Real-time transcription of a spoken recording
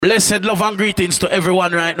Blessed love and greetings to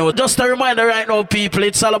everyone right now. Just a reminder right now, people,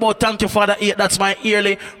 it's all about Thank You Father 8. That's my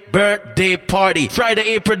yearly birthday party. Friday,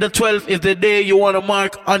 April the 12th is the day you want to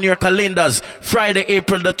mark on your calendars. Friday,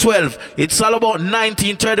 April the 12th. It's all about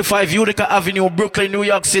 1935 Utica Avenue, Brooklyn, New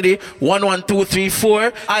York City,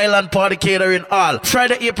 11234, Island Party Catering Hall.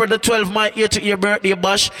 Friday, April the 12th, my ear-to-ear birthday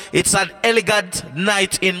bash. It's an elegant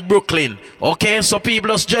night in Brooklyn. Okay, so people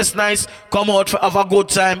just dress nice, come out for have a good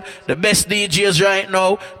time. The best DJs right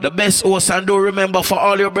now, the best hosts, and do remember for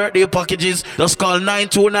all your birthday packages, just call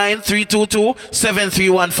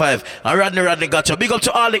 929-322-7315. And Rodney got you. Big up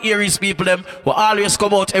to all the Aries people them who always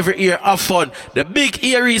come out every year, have fun. The big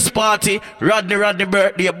Aries party, Rodney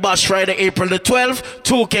birthday bash, Friday, April the 12th,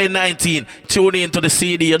 2K19. Tune in to the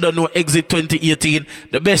CD, you don't know, Exit 2018,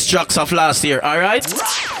 the best tracks of last year, alright?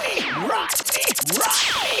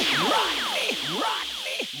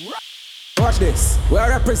 Watch this. We are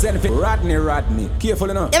representing Rodney. Careful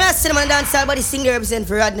enough. You must see the man Dancehall, but the singer represent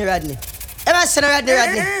for Rodney. You must see Rodney.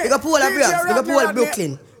 We got Paul of Bronx, we got Paul of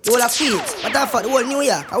Brooklyn, the whole of Queens, what the fuck, the whole New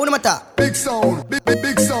York. I want to matter. Big sound,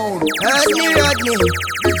 big sound. Rodney.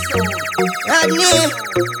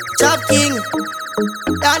 Chop King.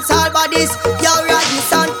 Dancehall bodies. Yo, Rodney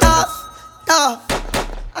sound tough.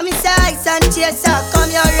 I'm inside and chaser. Come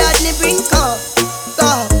here, Rodney, bring come.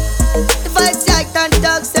 Go. The vibes like and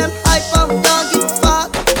dogs, them hype up, don't give a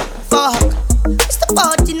fuck. Step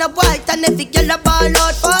out in a white and every girl a ball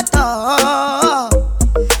out for talk.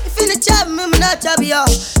 If you not job me, not job you.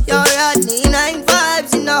 You're Rodney, 9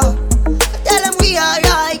 vibes, you know. Tell them we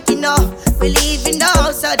alright, you know. We leave in the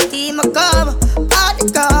house, so the team a come. Party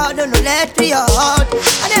card, don't let me out. I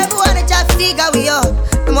never wanna just figure we out.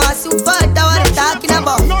 No more super, that's what I'm talking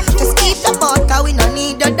about. Just keep the boat, cause we don't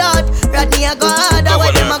need the dot. Rodney a go hard, that's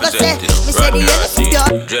what them a go say. Me say the end is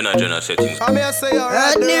pure. Jenna settings. I'm here say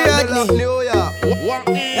Rodney.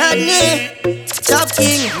 Chop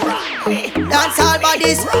King. Dancehall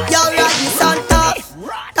bodies. Yo, Rodney sound tough.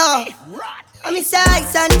 I'm inside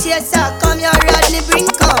and chaser. Come here, Rodney, bring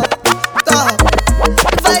come. Go.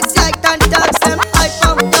 Vibes like and dogs, them hype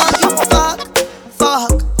up, don't give a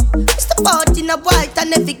fuck. Step out in a white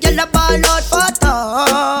and every girl a ball out for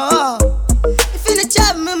talk. If you not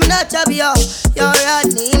job me, not job you. You're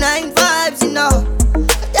Rodney, 9 vibes, you know.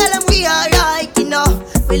 Tell them we alright, you know.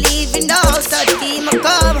 We leave in the house, so the team a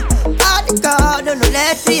come. Party card, don't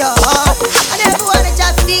let me out. I never wanna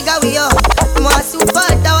just figure we out. I'm more super,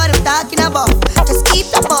 that's what I'm talking about. Just keep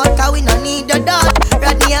the boat, cause we don't need the dot.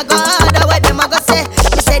 Rodney a go hard, that's what them a go say.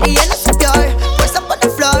 Me say the end is pure. Press up on the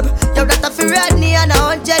floor. Yo, that's a for Rodney and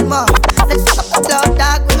 100 more. Let's fuck up the club,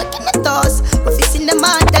 dog, we making the toss. We fixing the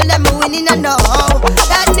man, tell them we winning and know.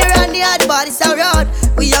 Rodney hard bodies around.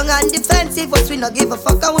 We young and defensive, but we not give a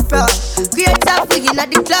fuck and we proud. Great stuff, we in the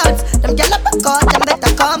clouds. Them gyal up a cut, them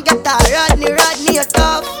better come get that. Rodney, you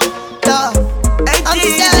tough. I'm the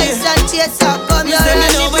size and chaser, come here,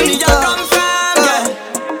 Rodney, bring come.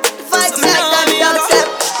 Fight like that, dogs, them.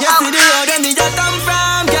 You see the road where me just come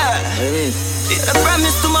from, girl. It's a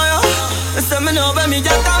promise tomorrow. So me know where me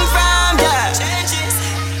just come from, girl. Changes.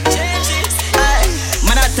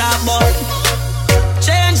 Man, I talk about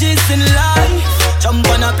changes in life. Jump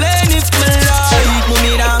on a plane if me like.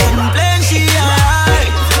 Mommy don't complain, she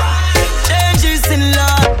alright. Changes in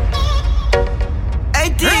life. Hey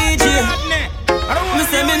DJ, me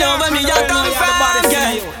say me know where me just come from,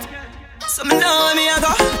 girl. So me know where me a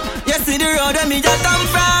go. You see the road where me just come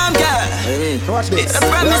from, girl. Watch this. It's a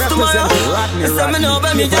promise tomorrow. So me know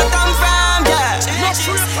where me just come from, girl.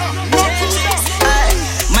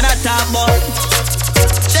 Man, I talk about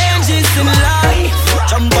changes in life.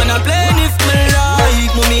 Jump on a plane if me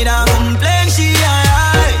like. Mommy don't complain, she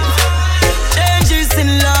alright. Changes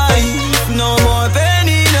in life. No more pain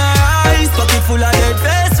in her eyes. Pocket full of dead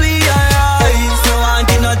face, we eyes. No one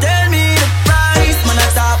did not tell me the price. Man, I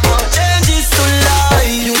talk about changes to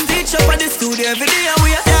life. You teach up at the studio every day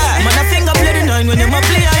away. Man, I finger play the 9 when them a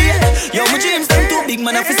play away. Yo, my dreams them too big,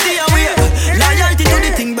 man, I fi stay away. Loyalty to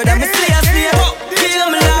the thing, but I'm a slay.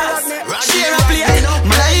 Kill me last, share a plate.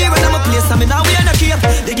 Man, I hear when I'm a place, I mean, now we are not cape.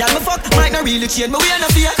 The girl me fuck might not really change, but we are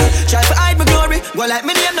not fear. Try to hide my glory, go like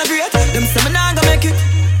me name not great. Them say me nah go make it,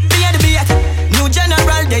 be the bait. New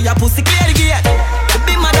general, they a pussy clear the gate. The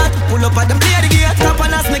big man that pull up at them play the gate. Top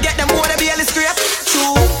on us, me get them water barely straight.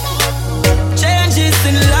 True, changes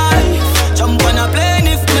in life. Jump on a plane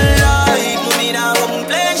if me like. Mommy don't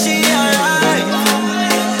complain, she alright.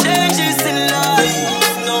 Changes in life.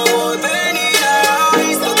 No more pain in her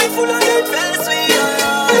eyes. Pocket full of dead face, we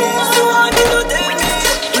alright. So I did not tell me.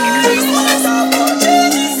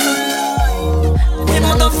 When I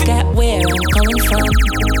look at where I'm coming from,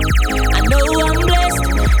 I know I'm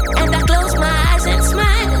blessed.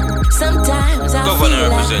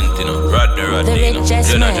 the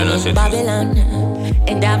richest man in Babylon,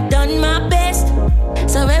 and I've done my best,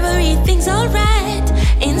 so everything's alright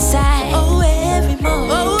inside. Oh, every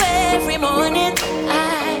morning,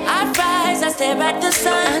 I rise, I stare at the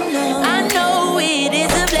sun. I know it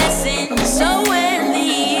is a blessing. So when the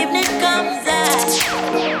evening comes, I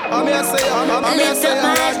lift up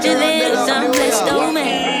my eyes to the hills, I'm blessed, oh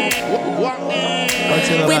man.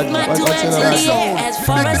 With my two hands in the air, as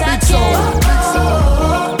far as I can.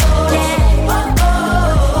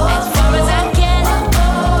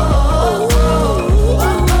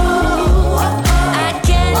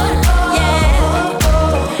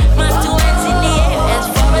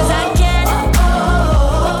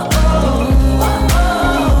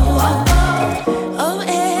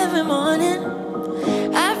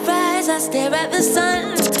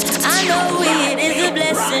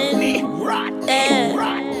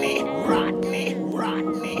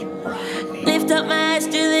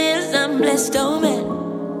 Blessed, oh man.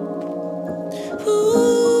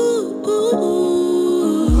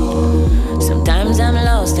 Sometimes I'm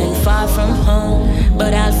lost and far from home,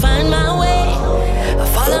 but I'll find my way. I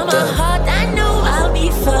follow my heart, I know I'll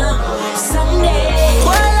be found someday.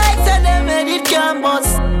 Well, lights and them and it can't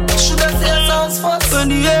bust. Should I say sounds first? When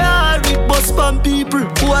the air it bust from people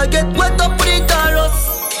who I get wet up with the carrots.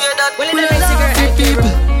 Yeah, that will laugh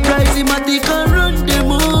people. Rising my dick and run the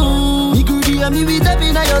moon. Me with a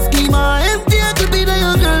pin of your schema. Empty could be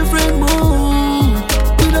your girlfriend moon.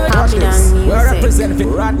 Watch this. We're representing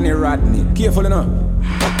Rodney. Careful enough.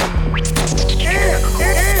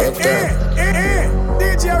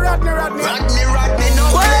 DJ Rodney.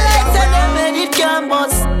 Well, I tell them and it can't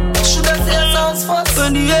bust. Should I say sounds first?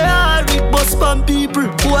 When the air it bust from people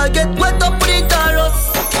who I get wet up with the carrots.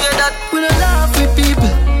 Yeah, that will laugh with people.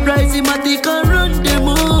 Rising my dick and run the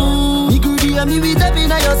moon. Me good hear me with a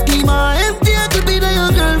pin of your schema. Empty could be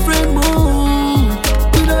your girlfriend moon.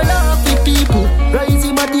 We don't laugh with people.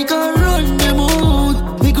 Rising my dick and run the moon.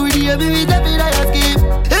 Me good hear me with a pin of your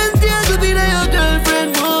schema. Empty could be your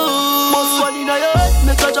girlfriend moon. Must one in your head,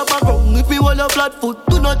 make a drop a gun. If you want a flat foot,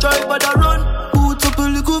 do not try but a run. Put up a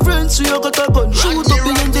little friend, so you got a gun. Shoot up the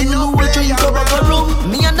engine, you know what you cover a rum.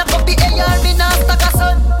 Me and the puppy AR, me now stack a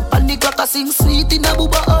son. And the clock a sing sweet in a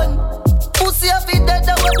booba on. Pussy a fit dead,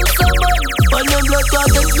 I want to summon. And them blood clot,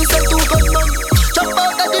 them me send two gunman. Jump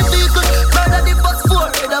out of the vehicle, murder the bus four.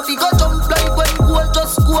 And if you go jump like when goal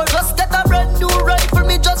just score. Just get a brand new rifle,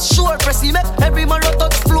 me just sure. Press him, make every man run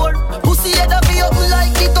touch floor. Pussy head a be up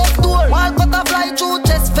like the top door. Wall cut a fly through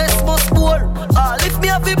chest, face must bore. Lift me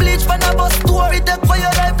up the bleach from a bus tour. It take for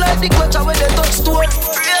your life like the clutch when they touch store.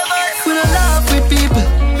 We don't laugh with people.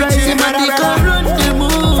 Rising my dick and run the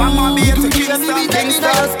moon. From my beer to Kingston,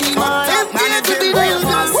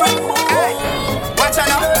 watch out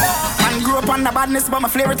now. Man grew up on the badness, but my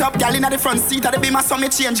flare it up. Girl inna the front seat of the beamer, so me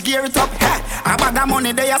change gear it up. A bag of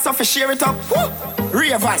money there, so fi share it up.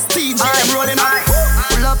 Ravers, TJ, them rolling up.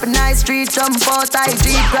 Pull up a nice street, jump out, I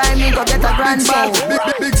deep grind me, go get a grand bag.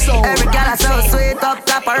 Big sound. Every girl I so sweet up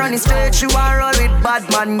top, I running straight. She want roll with bad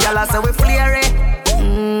man, girl I say we flare it.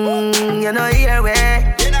 You know here we.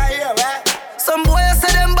 Some boys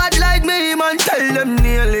say them bad like me, man, tell them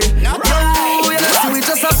nearly. Yo, you know, we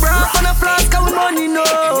just a bra and a flask of money, no.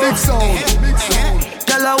 Big sound.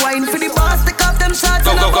 Girl a wine for the boss, take off them shots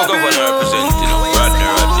and a bubble.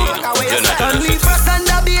 And me frost and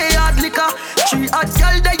a be a hard liquor. 3 hot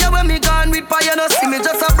girl there when me gone with fire, no see me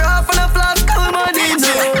just a bra and a flask of money,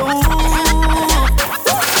 no.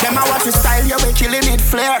 Them a watch we style, you we killing it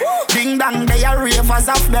flare. Ding dong, they are ravers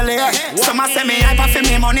off the lair. Some a say me hyper for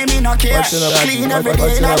me money, me no care. Clean every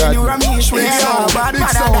day, now we new Ramesh we so bad,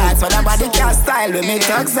 bad that. So the body can't style with me,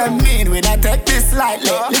 thugs and mean. We don't take this lightly.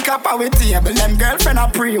 Lick up our table, them girlfriend a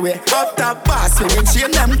pre-way. Up top pass, we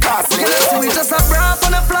chain them costly. We just a bra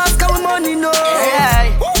and a flask of money, no.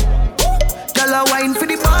 Girl a wine for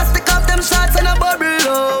the boss, take off them shots and a bubble,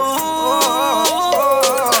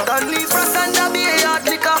 don't leave frost and a be a hot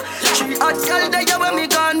liquor. 3 hot girl there when me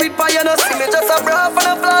gone with fire, no see me just a bra and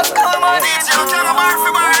a flask of money.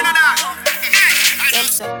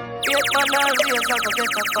 Get man and raise and go get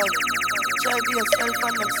a fight. Try be yourself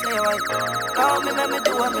and them say right. Call me, let me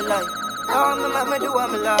do what me like. Call me, let me do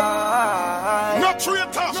what me like. Not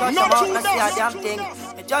traitor, shut not up, true, not see a damn thing.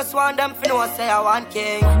 I just want them to know say I want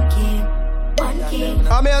king. One king.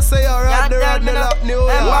 I may say alright, the Rodney lock new.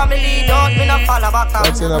 Them want me lead out, me no follow back.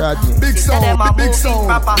 What's in the Rodney? Big Them a sound, big moving sound.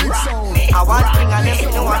 proper. I want king and them to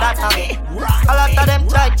know what that have. A lot of them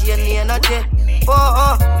try J and me no J.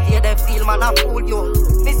 Oh, yeah, they feel man I fool you.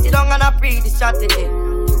 Me sit down and I pre the strategy.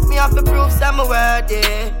 Me have to prove some worthy.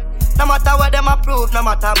 No matter what them approve, no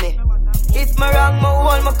matter me. If me wrong, me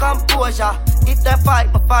hold my composure. If they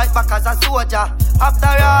fight, me fight back as a soldier.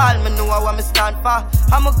 After all, me know what me stand for.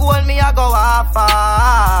 I'm a goal, me I go half.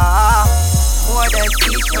 More than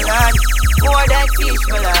fish, me learn. More than fish,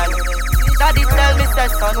 me learn. Daddy tell me, say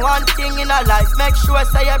son, one thing in a life, make sure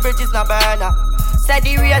say your bridge is not burner. Say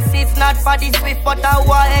the race is not for the swift, but I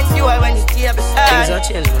want endure when the table turn.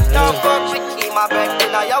 Don't fuck with him, my bread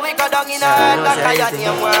dinner. Yeah, we go down in a head, that I am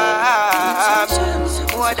your worm.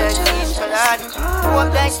 More than fish, me learn. More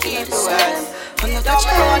than keep the words. Don't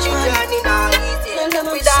know the journey now easy.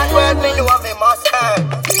 With that word, me know me must earn.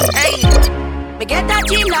 Hey, me get that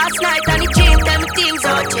dream last night and the dream tell me things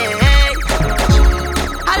don't change.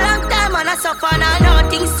 A long time and I suffer and I know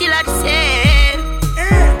things still are the same.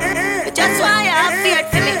 But just why I have fear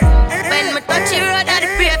for me. When me touch the road, I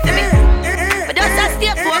pray for me. But just I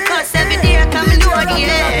stay focused every day, come and know the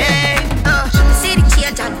end. See the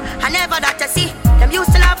change and I never that to see. Them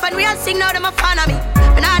used to laugh and real sing, now them a fan of me.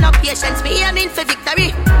 When I no patience, me aiming for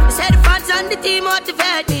victory. Me say the fans and the team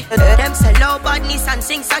motivate me. Them say low badness and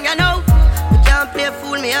sing song, you know. We can't play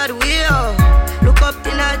fool, me all the way. Look up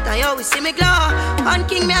tonight and you will see me glow. One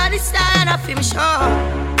king, me all the star and I feel me show.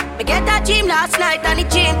 Me get that dream last night and the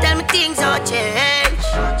dream tell me things don't change.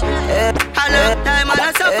 A long time and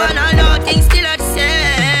I suffer and I know things still are the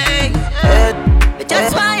same. But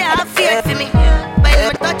just why I have fear for me. When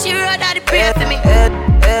me touch the road, I pray for me.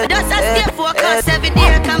 But just I stay focused every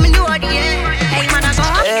day, come and know the end. Hey man, I go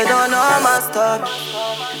up. They don't know my story.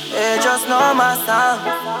 They just know my sound.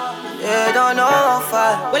 They don't know how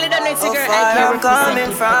far. Well, it doesn't figure I'm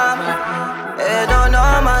coming from. They don't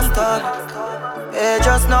know my story. They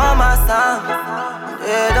just know my sound.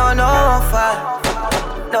 They don't know how far.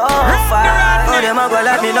 No far. Oh, them a go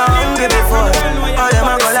like me no hungry before. Oh, them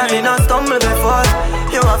a go like me no stumble before.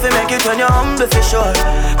 You want to make it when you're humble for sure.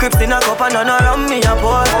 Crips in a cup and none around me a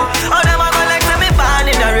pour. Oh, them a go like me born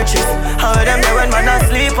in the riches. How them there when man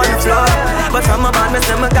asleep on the floor. But from a band me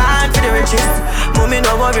say me gone for the riches. Mommy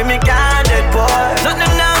no worry me can't dead poor.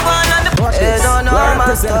 Nothing now going on the. They don't know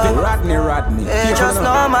my stuff. Rodney. They just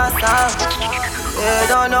know my sound. They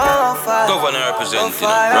don't know how far. Governor representing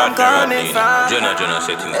Rodney. Jenna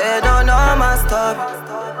setting. They don't know my story.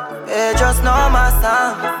 They just know my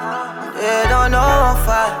sound. They don't know how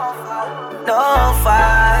far. No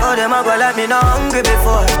far. Oh, them a go like me no hungry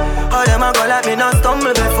before. Oh, them a go like me no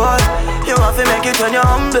stumble before. You want to make it when you're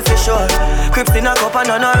humble for sure. Crips in a cup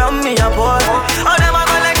and none around me a pour. Oh, them a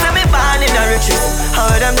go like me born in the riches. How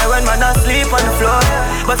them there when man asleep on the floor.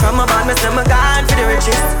 But from a band me say me gone for the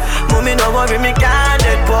riches. Mommy no worry me can't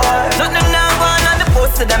dead poor. Nothing now going on the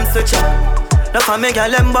post to them switch up. No for me girl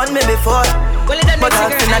them born me before. But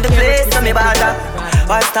I've been at the place so me bother.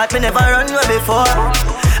 Why start me never run away before.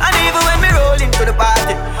 And even when me roll into the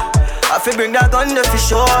party, I feel bring that gun there for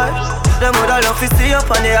sure. Them would all love to see up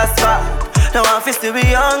on the asphalt. Now I feel still be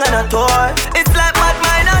young and a toy. It's like mad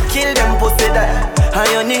mind I kill them pussy there. And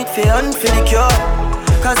you need for the cure.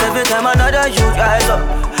 Cause every time another you rise up,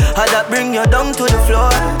 I that bring you down to the floor.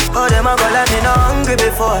 Oh, them a go like me no hungry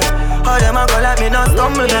before. Oh, them a go like me no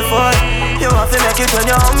stumble before. You have to make it when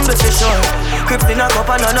you're humble for sure. Crips in a cup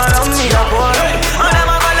and none around me a pour. Oh, them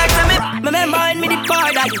a go like me. Remember me the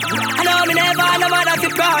part of you. I know me never no mother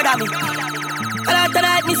feel proud of me. But after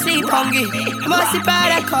night me sleep hungry. I must be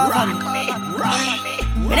proud of cover me.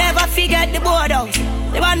 Me never forget the board house.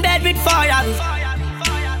 The one bed with four of me.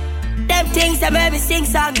 Them things that made me sing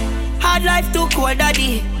song. Hard life too cold,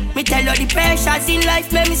 daddy. Me tell you the pressures in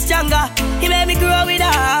life made me stronger. He made me grow with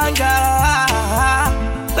hunger.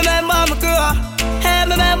 Remember me grow. Hey,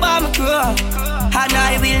 remember me grow. And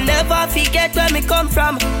I will never forget where me come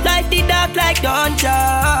from. Life did dark like dungeon.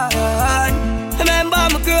 Remember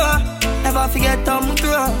me grow. Never forget how me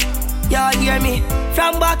grow. Y'all hear me?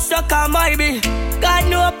 From back stuck on marble. God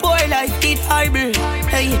know poor life did horrible.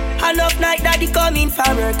 Hey, enough night daddy coming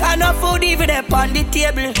from work. Enough food even up on the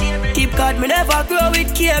table. Keep God me never grow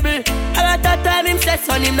with cable. A lot of time him say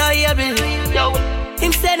son him not able. Yo,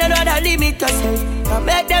 him say no other limit yourself. Now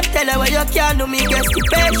make them tell you what you can do. Me guess the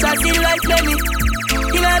patience in life let me.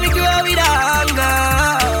 He let me grow with hunger.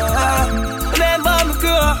 Remember me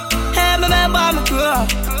grow. Hey, remember me grow.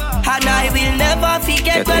 And I will never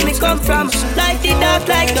forget where me come from. Life did dark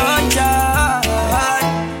like dungeon.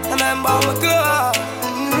 Remember me grow.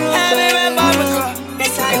 I remember me grow.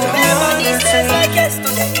 Yes, I remember these days like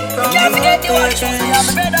yesterday. Can't forget the one truth. I'm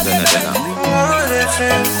a brother.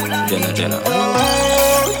 Jenna.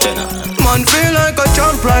 Man feel like a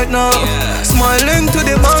champ right now. Smiling to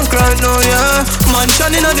the bank right now, yeah. Man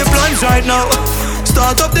shining on the plans right now.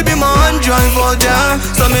 Start up to be my hand drive out, yeah.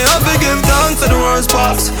 So me have to give thanks to the worst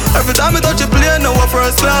parts. Every time I touch a plane, now a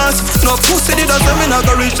first class. No pussy did I say me not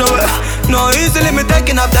gonna reach nowhere. No easily me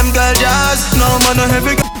taking up them girl jazz. No man no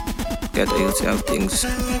heavy. Get the youth have things.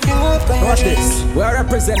 Watch this. We are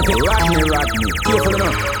representing Rodney. Careful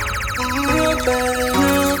enough.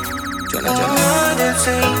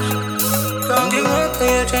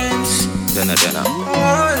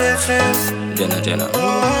 Jenna.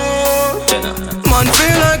 Man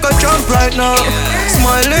feel like a champ right now.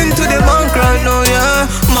 Smiling to the bank right now, yeah.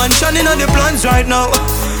 Man shining on the plans right now.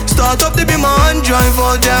 Start up to be my hand drive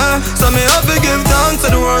out there. So me have to give thanks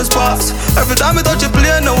to the worst pass. Every time I touch a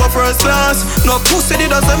plane, now a first class. No pussy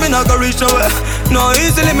did I say me not gonna reach nowhere. No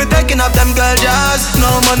easily me taking up them girl jazz.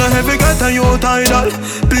 No man no heavy get a youth idol.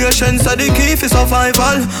 Patience are the key for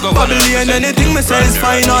survival. Babylon anything me say is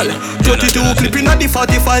final. 22 clipping at the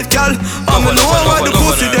 45 gal. I'ma know why the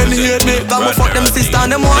pussy them hate me. Got me fuck them sister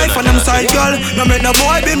and them wife and them side girl. No make no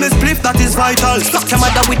boy be me spliff, that is vital. Suck your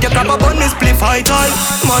mother with your crap about me spliff vital.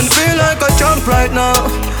 Man feel like a champ right now.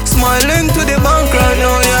 Smiling to the bank right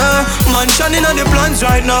now, yeah. Man shining on the plans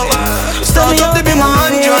right now. Start up to be my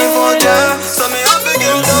hand drive out, yeah. So me have to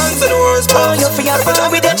give thanks to the worst part. You feel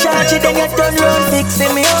fun with the charge, then you turn round,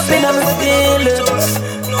 fixing me up in my feelings.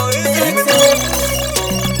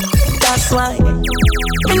 That's why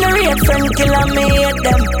me no real friend killer, me hate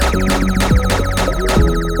them.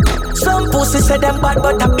 Some pussy say them bad,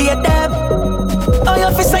 but I beat them. Oh,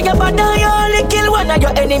 you feel say you bad, now you only kill one of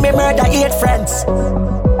your enemy, murder 8 friends.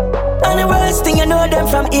 And the worst thing you know them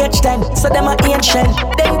from age 10. So them are ancient.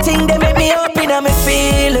 Them thing they make me up in my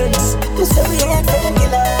feelings. You say we ain't friend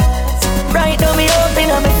killers. Right now me up in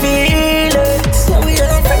my feelings. So we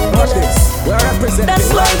ain't friend killers.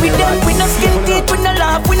 That's why we them, we no skin teeth, we no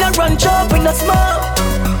laugh, we no run chop, we no smoke.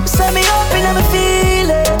 Say me up in my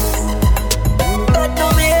feelings. But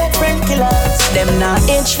no me ain't friend killers. Them not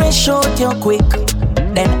inch for shoot you quick.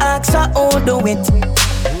 Then ask her who do it.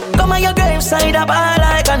 Come on your graveside up all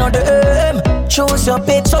like another choose your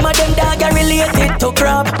pick. Some of them dog are related to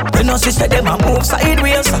crap. You know sister them a move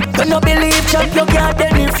sideways. You no believe champ you can't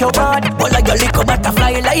then if you're bad. But like your little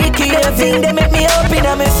butterfly like it. Everything they make me up in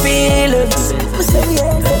my feelings.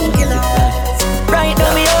 Right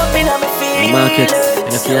now me up in my feelings. Market,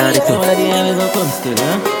 and if you are the top,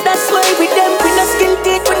 that's why we them, we no skin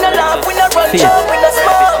teeth, we no laugh, we no run chop, we no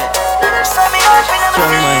smoke. So me up in my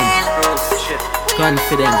feelings.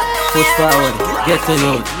 confident, push forward, get to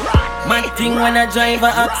know. Man thing when I drive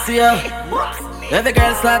a Axia. Every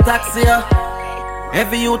girl start taxi.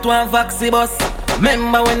 Every youth want vaxi bus.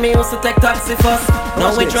 Remember when me used to take taxi first.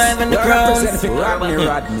 Now we driving the crowns.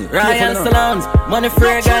 Ryan salons, money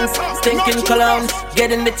fragrance, stinking colognes.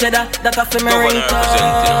 Getting the cheddar, that a for me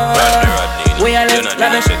ringtone. We are live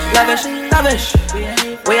lavish, lavish, lavish.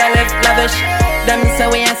 We are live lavish. Them say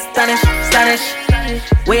we astonish, astonish.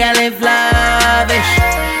 We are live lavish.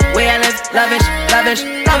 We are live lavish, lavish,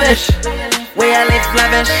 lavish. We are live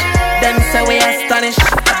lavish. Them say we astonish.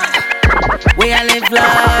 We are live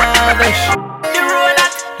lavish. The roller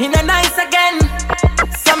in a nice again.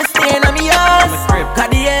 Some staying on me house.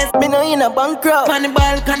 Cardiers, me no in a bankrupt.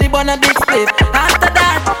 Cannibal, cannibal a big split. After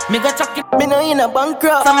that, me go chuck it. Me no in a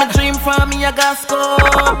bankrupt. Some dream for me a gas go.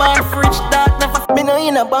 Born rich that never. Me no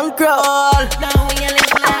in a bankrupt. All now we are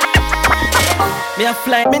live life. Me a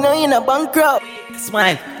fly. Me no in a bankrupt.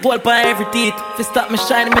 Smile, gold by every teeth. If you stop me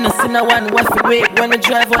shining, me no see no one. What for wait when me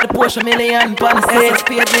drive out the Porsche million. Pan the stage,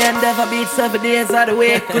 page me endeavor beat 7 days of the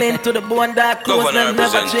way. Clean to the bone, dark clothes, them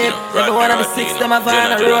never cheap. Every one of the 6, them have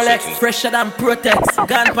on a Rolex. Fresher than Protex,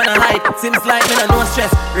 gone pan a height. Seems like me no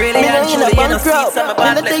stress. Really and truly, you know, seats on my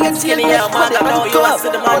back. Let's skinny, yeah, man, I know you are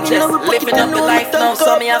see the man chest. Living up the life now,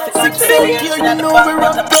 so me have to keep millions in the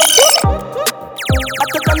pocket. I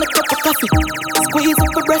took on a cup of coffee, squeeze up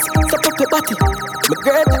the breast, suck up your body. My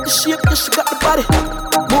girl got the shape, yeah, she got the body.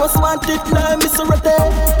 Most wanted, now Miss Rodney.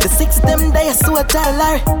 The 6 them there, so I tell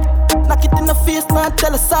Larry. Knock it in the face, now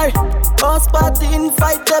tell her sorry. Boss party,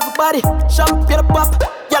 invite everybody. Champagne pop,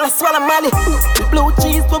 y'all swallow money. The blue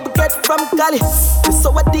cheese, what we get from Cali.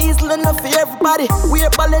 So a diesel enough for everybody. We're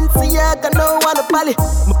Balenciaga, no one a Bali.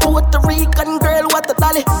 My Puerto Rican girl, what a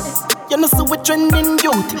dolly. You know, so we trending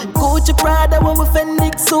youth. Gucci Prada, when we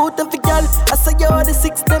Fenix suit. And for y'all, I say you're the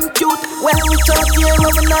 6 them cute. When we talk here,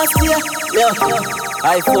 when we nasty, yeah.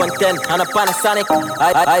 iPhone 10 and a Panasonic.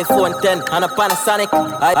 iPhone 10 and a Panasonic.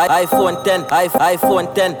 iPhone 10,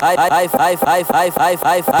 iPhone 10, iPhone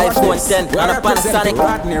 10 and a Panasonic.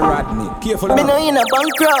 Rodney, careful. Me no in a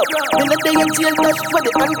bankrupt. Me no day in jail, dash for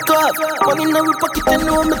the handcuff. Money in my pocket, you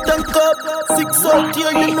know me tank up. 6 out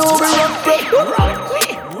here, you know me run up.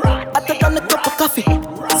 I took on a cup of coffee.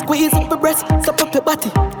 Squeeze up your breast, suck up your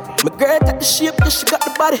body. My girl got the shape, yeah, she got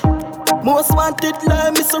the body. Most wanted,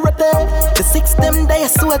 like Miss Rodney. The 6 them there,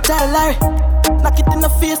 so I tell Larry. Knock it in the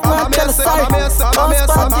face, not tell her sorry. Bounce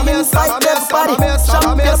party inside everybody.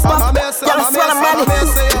 Champagne pop, y'all swallow money.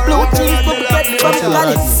 Blue jeans, blue bread from the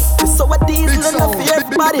valley. So a diesel enough for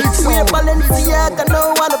everybody. We're Balenciaga,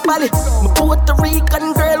 no one a bally. My Puerto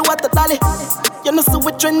Rican girl, what a dolly. You know, so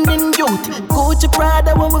we're trending youth. Gucci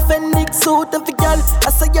Prada, when we Fenix suit. And for girl, I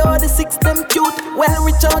say you're the 6 them cute. Well,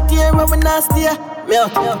 reach out here when we nasty. Me out.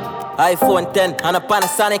 iPhone 10 and a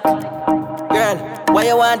Panasonic. Girl, why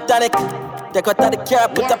you want tonic? Take out of the car,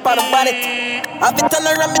 put up on the bonnet. Have it on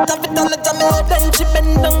the ram, have it on the jammy. Then she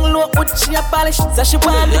bend down low, would she abolish? So she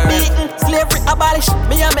want the beaten, slavery abolish.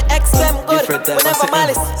 Me and my ex, them good, we never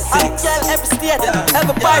malice. I girl every state,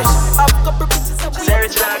 every parish. I've couple bitches of we every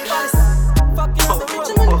palace. Fucking the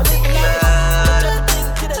original,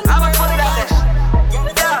 I'm a funny that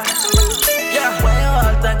yeah. Why you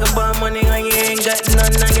all talk about money when you ain't got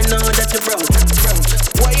none and you know that you're broke?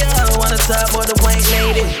 Why you all wanna talk about the white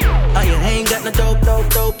lady? Oh, you ain't got no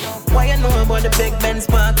dope. Why you know about the big Benz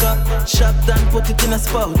park up? Shop and put it in a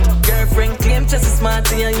spot. Girlfriend claim just as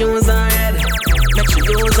smart and use her head. Make sure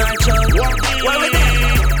you use her child. Why we there?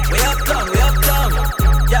 We uptown.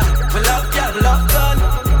 Yeah, we love gun.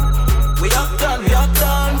 We uptown.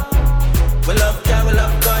 We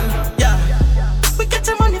love gun. Yeah. We get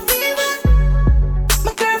your money fever.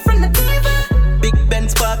 My girlfriend a diva. Big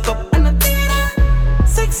Benz park up and a theater.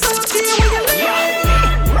 6 out here when you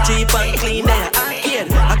live. Cheap and clean there,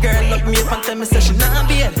 arcade. A girl look me up and tell me say she not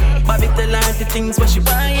beard. Bobby tell her the things what she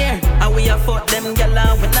want here. And we afford them gyal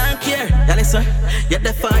and we not care. Yeah, listen, you're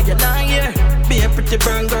the fire, you're not here. Be a pretty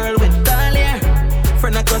burn girl with doll hair.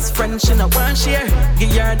 Friend of cause friend, she not want share.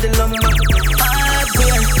 Give her the lumber,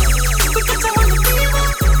 hardware. We get your money fever.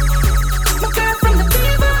 My girlfriend the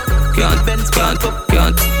diva.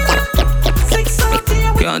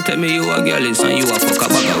 Can't tell me you a girl is and you a fuck a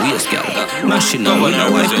bag of waist, girl. National, we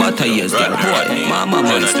no wife butter years, girl. Boy, mama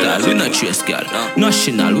man style, we no chase, girl.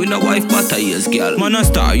 National, we no wife butter years, girl. Man a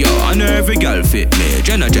star, yo, and every girl fit me.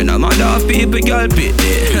 Jenna, mother of people, girl pit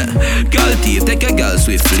me. Girl thief, take a girl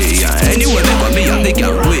swiftly. Yeah. Anyway, never me have the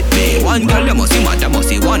girl with me. One girl, you must see mad, must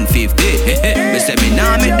see 150. Me say me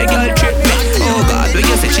nah make the girl trip me. Oh God, when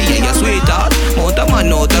you say she ain't your sweetheart, mount a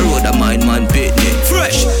man out the road, a mind man pit me.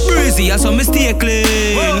 Fresh, breezy, I saw me stay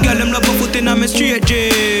clean. Girl, them love my foot in my straight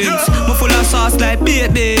jeans. Me full of sauce like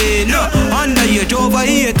baby. No, underage over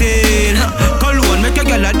 18. Cologne make a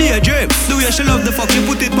girl a daydream. The way she love the fuck, she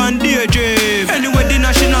put it on daydream. Anyway, the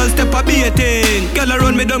national step a beating. Girl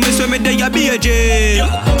around me down me so me day a beijing.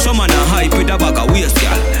 Some man a hype with a bag of waist,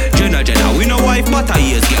 girl. Jenna, we no wife but a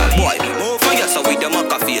years, girl. Boy, more fire so with them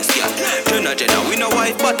a face, girl. Jenna, we no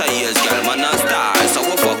wife but a years, girl. Man a star, so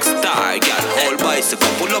we fuck star, girl. All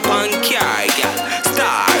bicycle pull up and car, girl.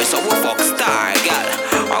 Star, so we fuck star, girl.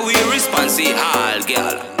 Are we responsive, all,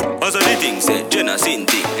 girl? As the thing said, Jenna sin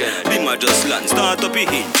thing. Dimma just land, start up your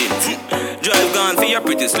engine. Drive gone for your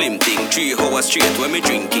pretty slim thing. 3 hours straight when me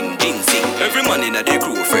drinking ginseng. Every man in the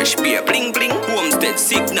crew, fresh beer, bling bling. Homestead,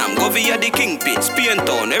 Signam, go via the kingpin. Spain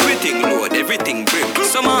town, everything load, everything brick.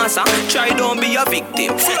 Some asa, try don't be a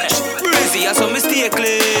victim. Fresh, breezy, I saw me stay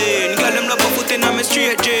clean. Girl, them love my foot in my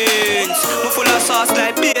straight jeans. Me full of sauce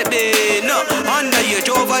like baby. No, underage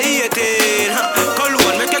over 18.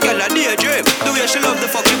 Cologne make a girl a daydream. The way she love the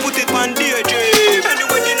fuck, she put it on daydream.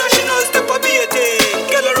 Anyway, the national step a beating.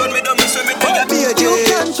 Girl around me, don't me so me take a beating. You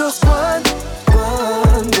can just one.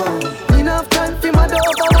 Enough time for my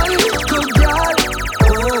dog, one good girl.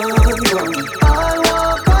 I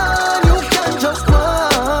want one. You can just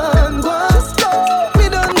one. We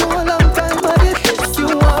don't know a long time, but it is you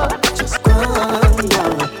want. Just one.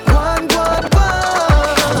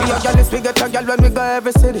 We are girls, we get a girl when we go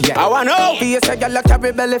every city. Yeah. I want to know. Be a girl that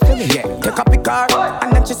carry belly for me. Yeah. Take up the car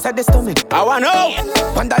and then she said this to me. I want to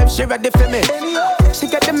know. Wonder if she ready for me. She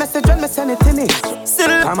get the message when me send it to me.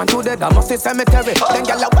 Still, come on to the Damascus cemetery. Then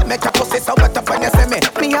girl, I make your pussy so wet up when you see me.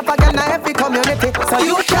 Me up again in every community. So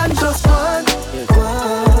you can just one.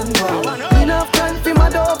 Enough time for my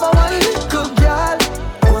dog for one little girl.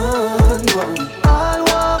 One. I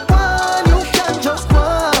want one. You can just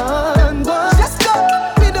one. Just go.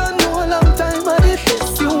 We don't know a long time, but it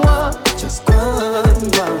is you want. Just one.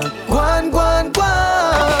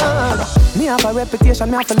 Me have a reputation,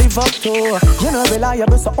 me have to live up to. You know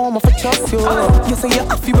reliable, so I'm for trust you. You say you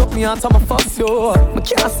have to rock me on, so I'ma fuss you. Me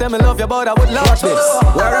can't say me love you, but I would love Watch this.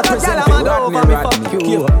 We're representing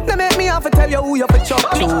Rodneyrodney. They make me have to tell you who you for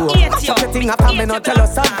chuck to. Such a thing I can me not tell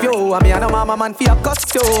us of you. I mean I know mama man for your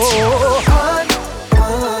cost you.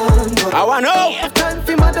 I wanna know.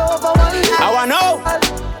 I wanna know.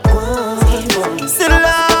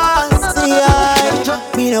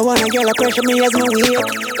 Me no wanna get a pressure me as me weak.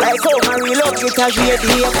 Like how my real love it as you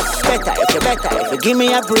deep. Better if you give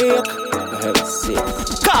me a break.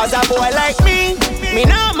 Cause a boy like me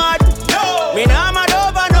not mad. No. Me not mad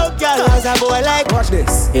over no girl. Cause a boy like. Watch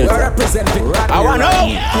this. You're representing Rodney. I wanna know.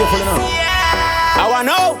 Careful enough. I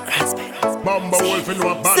wanna know.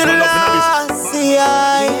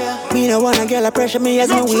 Me no wanna get a pressure me as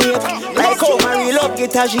me weak. Like how my real love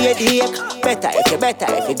it as you deep. Better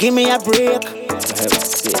if you give me a break.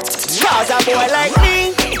 Cause a boy like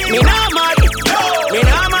me not mad. Me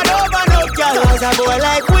not mad over no girl. Cause a boy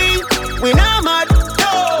like we not mad.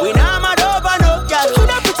 We not mad over no girl.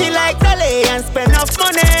 Coulda pretty like Dolly and spend enough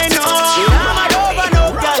money, no. We not mad over no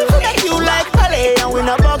girl. Coulda cute like Dolly and we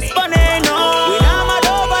no box money, no. We not mad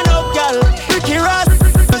over no girl. Ricky Ross,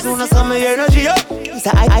 as soon as I'm energy up. So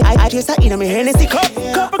I just in my Hennessy cup.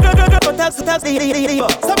 Cup, taps, no,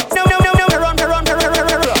 run.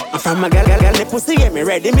 From a girl, the pussy get me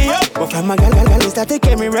ready me up. But from a girl, it's that they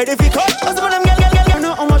get me ready for cut. Cause when them girl,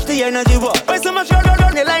 know how much the energy was. Why so much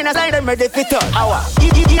down the line aside, I'm ready for touch.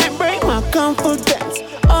 You can't break my confidence.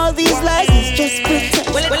 All these lies is just pretend.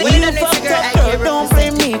 When you fucked up, girl, don't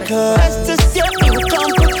blame me. Cause that's just your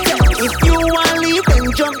incompetence. If you wanna leave, then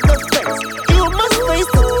jump the fence. You must face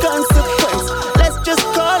the consequence. Let's just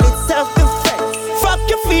call it self-defense. Fuck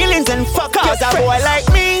your feelings and fuck your friends. Cause a boy like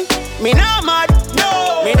me not mad.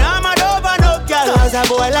 Me not mad over no girl. Cause a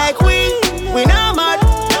boy like we not mad.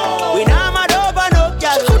 We not mad over no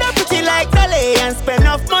girl. Coulda pretty like Dolly and spend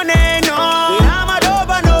enough money, no. We not mad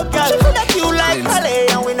over no girl. Coulda cute like Dolly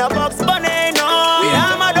and we no box money, no. We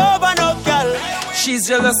not mad over no girl. She's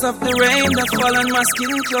jealous of the rain that fall on my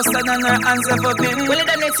skin, closer than her hands ever been.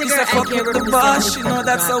 She said fuck with the boss, she know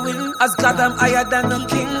that's a win. As God I'm higher than the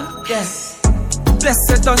king. Yes.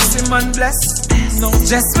 Blessed don't see man bless. No,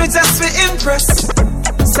 just for impress.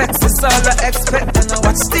 Sex is all I expect, and I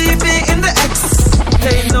watch TV in the X.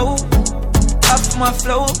 They know, off my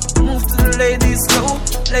flow, move to the ladies slow.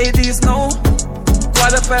 Ladies know,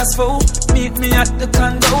 4:15, meet me at the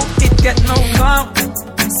condo. It get no calm,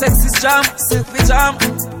 sex is jam, silky jam.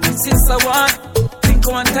 Since I want, think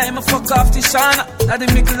one time I fuck off the shana. At the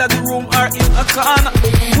middle of the room or in a corner.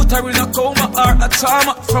 Put her in a coma or a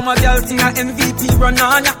trauma. From a girl thing a MVP run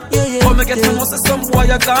on ya. Come and get the most of some boy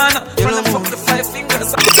a Ghana. When I fuck the 5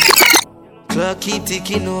 fingers. Clock keep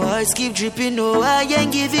ticking, no eyes keep dripping, no I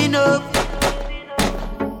ain't giving up.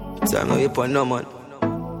 Time no hip on no man.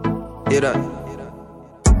 Hear that?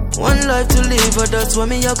 One life to live, but that's why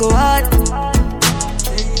me I go hard.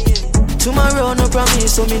 Tomorrow no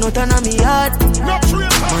promise, so me not turn on me hard.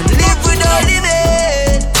 Man live without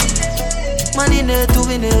limit. Man in it to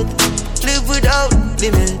win it. Live without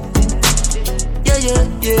limit.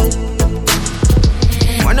 Yeah.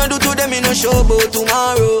 Man I do to them in a show about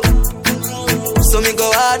tomorrow. So me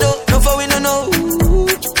go hard up, no for we no know.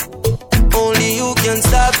 Only you can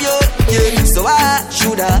stop you, yeah. So why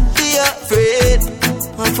should I be afraid?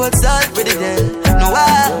 I'm for start with it then. No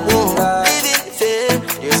I won't live in fear.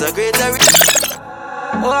 There's a greater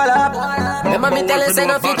hold up. Remember me tell you say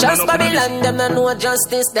no fi trust Babylon. Them no know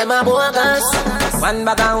justice, them a bogus. One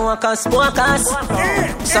bag of walkers.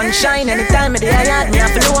 Sunshine anytime of the yard, me a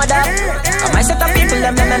flow that. And my set of people,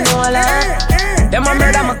 them no know that. Them a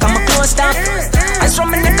murder, me come close up. I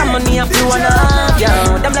from me neck and money a flow up.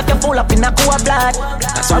 Yeah, them left you full up in a cool blood.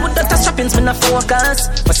 That's why with the strappings we no focus.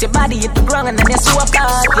 But your body hit the ground and then you so up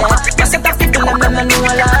blood. Yeah, my set of people, them no know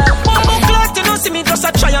that. Bumbo clot, you know see me just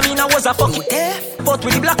a try. I mean I was a fucking deaf. But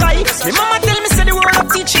with the black eye, me mama tell me say the word of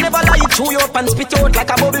teach never lie. Chew you up and spit out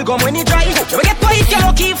like a bubble gum when you dry. You get white, you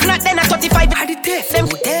lucky if not then at 35. Are the deaf, them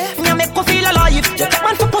deaf. Me make you feel alive. You take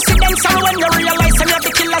man for pussy then sorrow when you realize I'm not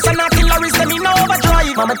the killers and not killers. Them in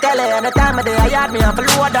overdrive. Mama tell her any time of day I had me have a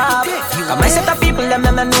load up. And my set of people them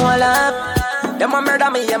never know love. Them a murder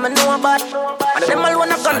me, I'm a know about. And them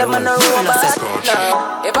alone a gun, them a no robot.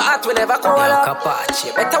 No, if I act, we never call up.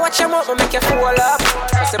 Better watch your mouth, make you fall up.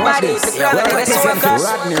 Cause the body is the ground, and it's focus.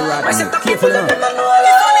 My set of people, them never know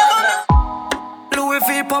love. Louis V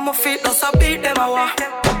on my feet, that's a beat them a walk.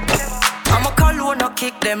 I'm a cologne, I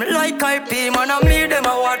kick them like IP, man, I me them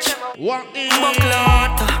a watch.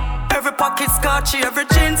 Buckler. Every pocket scotchy, every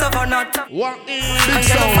jeans of a knot. And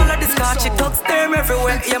then I follow the scotchy, thugs them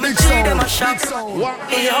everywhere. Yeah, me G them a shop. Yo,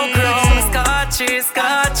 crown, scotchy.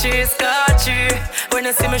 When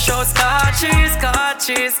you see me show scotchy.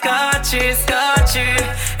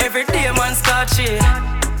 Every day man scotchy.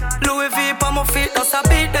 Louis V on my feet, that's a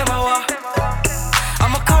beat them a walk.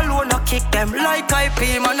 I'm a cologne, I kick them like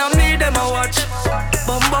IP, man, I me them a watch.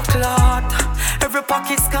 Bumbo clot, every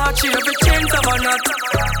pocket scotchy, every chain's of a knot.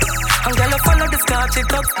 And girl, I follow the scotch,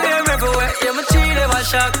 it up clear everywhere, yeah, my tree never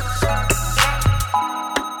shock.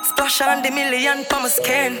 Splash on the million for my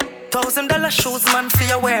skin. $1,000 shoes, man, for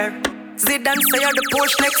your wear. Zidane say you're the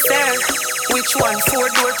Porsche next year. Which one?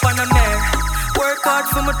 4-door Panamera. Work hard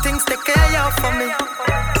for my things, take care of for me.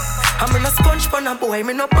 I'm in a sponge for a boy,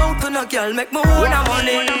 me no bow to no girl, make me own a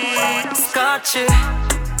money. Scotchy,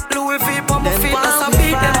 Louis V on my feet, that's a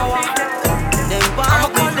beat them a walk. I'm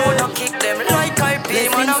a gun down and kick them like IP,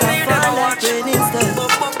 man, I made them a watch.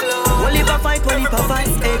 One leap a fight,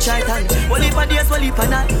 hey Triton. One leap a days, one leap a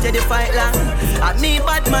night, till the fight long. I need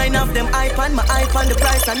bad mind of them iPad, my iPad, the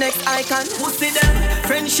price, the next icon. Pussy them,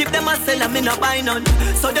 friendship them a sell and me no buy none.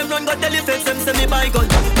 So them run go tell the face, them say me buy gun.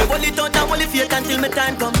 Me hold it out and hold it fake until me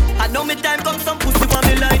time come. I know me time come, some pussy want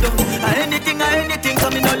me lie down. Anything,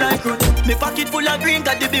 come me no like run. Me pocket full of green,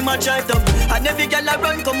 got the be my drive down. And every girl I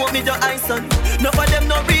run, come up me the ice on. None of them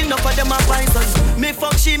no real, none of them a poison. Me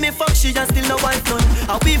fuck she, and still no wife none.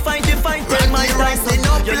 And we fight the fight, tell my Tyson.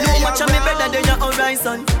 You know much of me better than your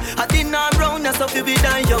horizon. I didn't know round, that's how we be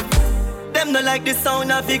dying young. Them no like the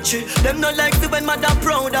sound of victory. Them no like the when mother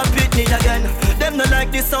proud of Britney again. Them no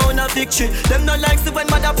like the sound of victory. Them no like the when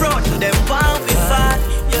mother proud. Them want we fall,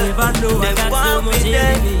 yeah. Them want we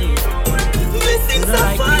dead. Blessings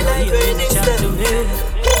are fall like rain instead.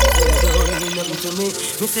 To me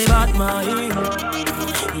say about my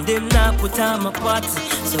them not put on my pot,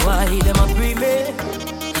 so I them a bring me.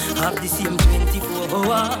 Have the same 24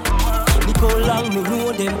 hour. Look how long me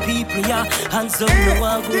know them people, yeah. And some no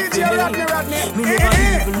one good for me. Me never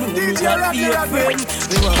even knew me got be a friend.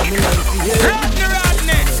 Me want me like the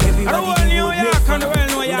Rodney. I don't want New York and the world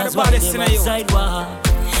know you're the baddest in you.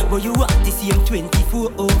 But you want the same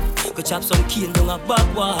 24 hour. Go chop some cane down a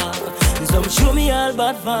back walk. Some show me all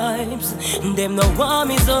bad vibes. Them no want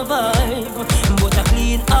me survive. But a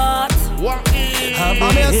clean heart. I'm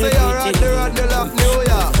gonna say you're Rodney love New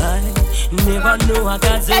York. I never know I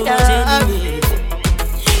got so much enemy.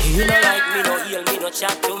 You don't like me, no heal me, no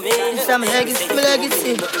chat to me. Some legacy, my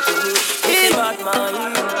legacy. It's about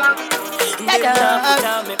mine. Them not put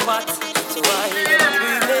on me pot, so I never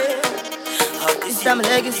breathe. Some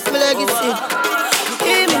legacy, my legacy.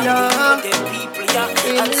 Give me love, give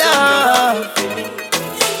me love.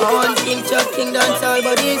 I want King Chuck, King Dancehall,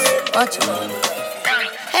 but this, watch out.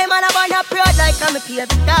 Hey man, I wanna proud like I'm a paper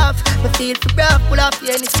tough. Me feel for rough, pull up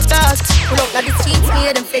here in the stars. Pull up like the streets, me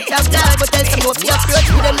them fetch up blood. But tell some of the approach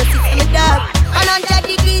with them, the system me dog. 100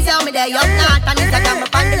 degrees, how me there, you're not. And it's like I'm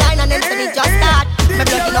up on the line and then so they just start. Me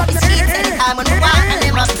blood in up the streets anytime when we walk. And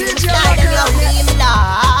them up in the slide and you're leave me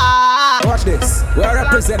love. Watch this, we are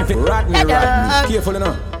representing Rodney. Careful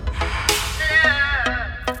enough.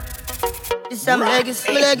 This is my legacy,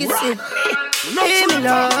 my legacy. Give me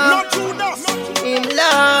love, give me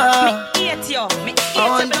love. I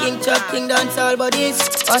want King Chuck, King Dancehall, but this,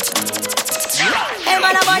 watch. Hey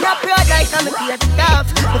man, I wanna proud like I'm a paper tough.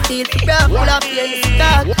 Me feel for rough, pull up here in the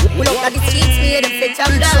start. Pull up at the streets, me them fetch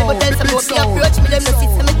up blood. But tell some of the approach, me them no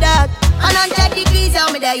sit to me dog. 100 degrees,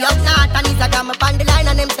 how me there, you're not. And it's like I'm up on the line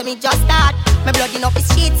and them say me just start. My blood in up the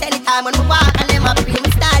streets anytime when we walk. And them a free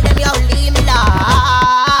me style, them you leave me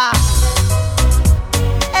love.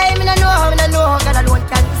 Hey, me no know, God alone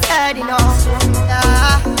can decide, you know.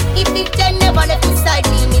 If the 10 never left inside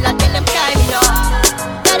me like tell them time, you know.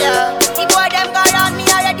 The boy them go around me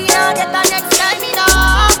already, now get the next time, you know.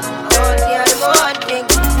 I want to hear them one thing,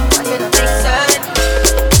 and you know they said.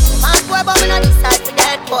 Man, boy, but me not decide for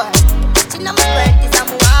that boy. Watching on my friend is a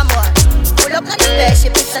more boy. Pull up on the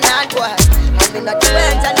spaceship, it's an odd boy. And we not the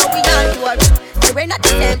friends, I know we not tour. We're not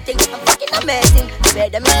the same thing, I'm fucking amazing.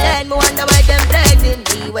 Where them send me wonder why them blazing.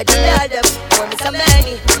 Be where they tell them, for me so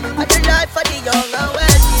many. I do life for the young and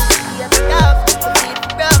wealthy. Yeah, me tough, so keep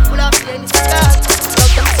rough, pull up in the stars.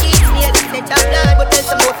 Love them cheats, me and them fetch up blood. But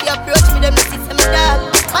there's some more if you approach me, them no sit to me dog.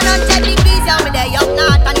 100 degrees, how me there, young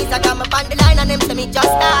not. And it's like I'm up on the line and them say me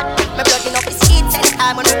just start. My blood in up the streets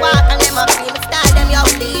anytime when we walk. And them a free me style, them you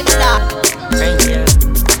leave me lock. Thank you,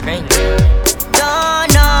 thank you.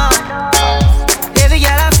 Don't know. Every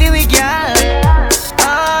girl I feel with girl.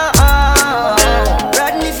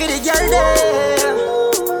 Rodney for the girl there.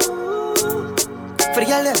 For the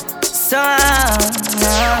girl there. So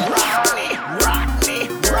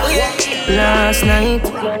last night,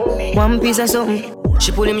 one piece of something.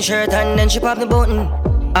 She pull him shirt and then she pop the button.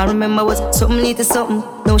 I remember was something little something.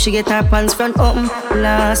 Now she get her pants front open.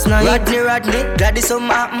 Last night, Rodney, glad this something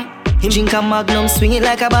happen. Him drink a magnum, swing it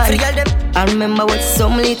like a ball. I remember what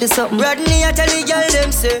something little something. Rodney, I tell the girl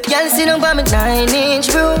them say, girl sit down by me 9-inch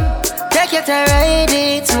broom. Take it and ride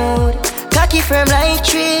it smooth. Cocky firm like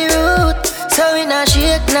tree root. So we not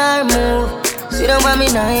shake nor move. See don't want me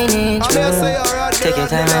 9-inch move. Take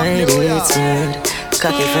it and ride it smooth.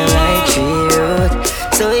 Cocky firm like tree root.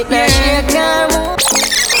 So it not shake nor move.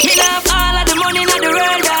 Me love all of the money in the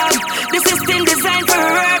world, dog. The system designed for a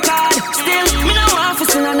work hard. Still, me no want for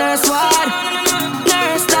still a nurse ward.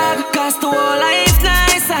 Nurse dog, cost the whole life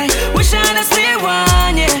nice. I wish I had a spare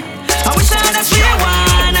one, yeah. I wish I had a spare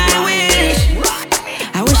one,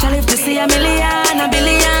 I wish I lived to see a million, a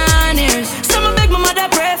billion years. Some beg my mother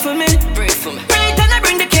pray for me. Right and I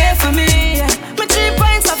bring the care for me, yeah. My 3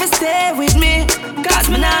 points off stay with me. Cause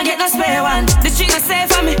me now get no spare one. The street no safe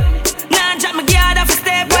for me. Now drop my guard off a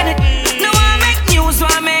step on it. No one make news,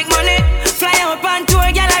 one make money. Fly out on tour,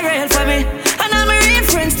 girl I rail for me. And all my real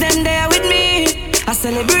friends, them there with me. I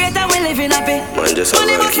celebrate and we living happy. Money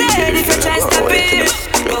must say if you try to stop it.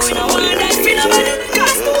 But we don't want that for nobody.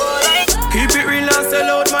 Cause the whole life. Keep it real and sell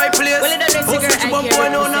out my place. Oh, such one boy,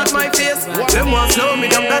 no, not my face. Them want slow me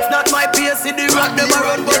down, that's not my pace. See the rock, them a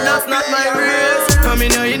run, but that's not my race. Come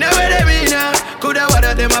in here, you know where they be now. Coulda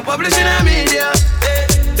water, them a publishing a media.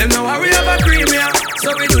 Them know how we have a cream, yeah.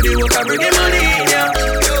 So we do the work and bring the money in, yeah.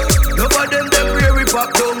 No for them pray we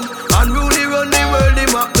pop down. Unruly run the world, the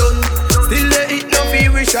map done. Still they eat no fee,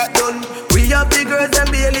 we shot done. We have the girls and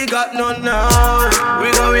barely got none now.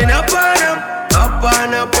 We going up and up. Up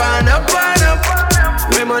and up and up and up.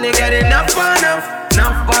 We money getting up and up.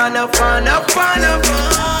 Up and up and up and up.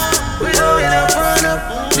 We going up and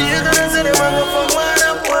up. The gonna say they want go for one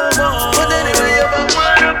up, one more. But anyway, you back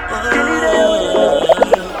one up.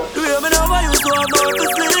 Do you ever know why you so about to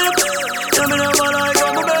sleep? Tell me now what I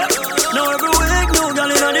got my bed. Now every week, new girl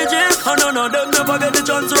in the gym. And none of them never get the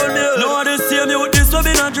chance to run there. Now they see me with this love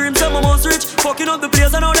in a dream. Some of us rich. Fucking up the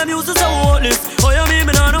place and now them used to say worthless. Oh yeah, me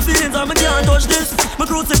nah no feelings and me can't touch this. Me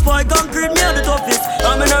crucify concrete, me have the toughest.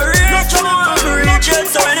 I'm in a reach, I want to reach it.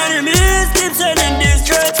 So when enemies keep sending these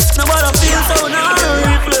threats, nobody feels so now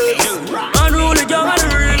reflex. Unruly gang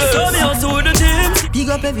and real. So me also with the team. Big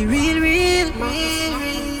up every real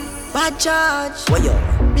bad charge. What yo?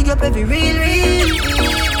 Big up every real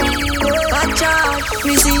bad charge.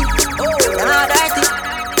 We see, them all dirty.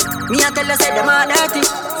 Me I tell you say them all dirty.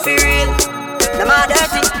 For real, them all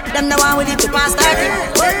dirty. Them the one with it to pass 30.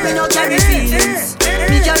 But me no carry feelings.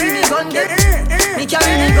 Me carry me gun them. Me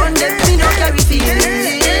carry me gun them. Me no carry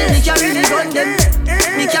feelings. Me carry me gun them.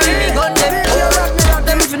 Me carry me gun them.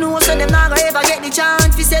 Them if you know so them not gonna ever get the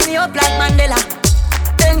chance to set me up like Mandela.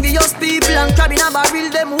 Envious people and crab in a barrel.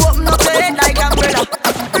 Them open up their head like umbrella.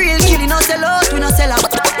 Real killing no sell out, we no sell out.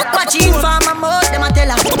 Watching farm and mouth, them a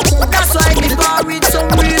tell her. That's why me bar with some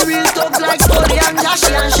real thugs like Scully and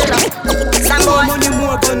Joshy and Shella. Some boy,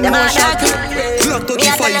 them a dirty. Me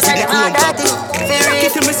a tell you say them a dirty. Very,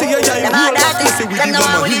 them a dirty. Them no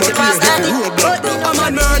one will leave you past 30. I'm a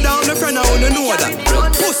murder on the friend, I wanna know that.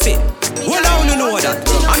 Pussy, well I wanna know that.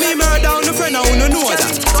 I mean murder on the friend, I wanna know that.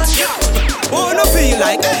 Wanna feel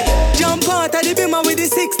like jump out of the beamer with the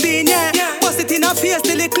 16, yeah. Bust it in a face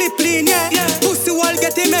till the clip clean, yeah. Pussy wall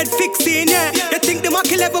get him head fixed in, yeah. You think the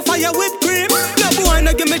Mac will ever fire whipped cream? No boy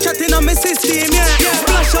no give me chatting on my system, yeah.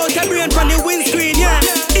 Splash out your brain from the windscreen, yeah.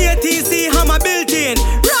 ATC hammer built in.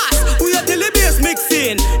 Ras, we are till the bass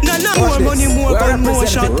mixing. Nah, more money, more gun, more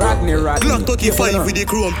shot. Glock 35 with the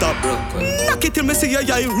chrome top, bro. Knock it till me see ya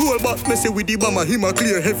roll back. Me say with the bomber, him a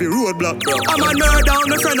clear heavy roadblock. I'm a nerd down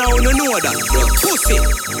the friend, I wanna know that. Pussy,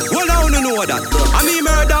 well I wanna know that. I mean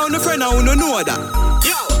murder down the friend, I wanna know that.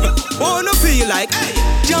 Yo, wanna feel like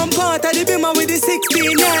jump out of the beamer with the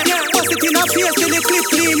 16, yeah. Bust it in a face till the clip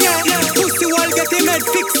clean, yeah. Pussy wall get him head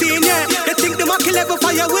fixed in, yeah. You think the Mac will ever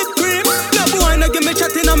fire whipped cream? No boy no give me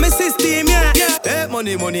chatting on my system, yeah. Make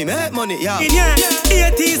money, make money, yeah.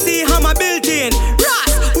 ATC hammer built in.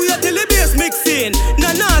 Ras, we are till the bass mixing.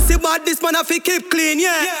 Nah, see what this man have to keep clean,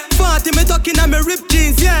 yeah. 40 me talking on me ripped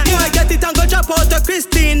jeans, yeah. Boy get it and go drop out to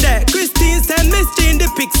Christine there. Christine send Miss Jean the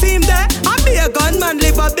pic seam there. I be a gunman,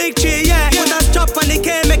 live a big tree, yeah. Put a strap on the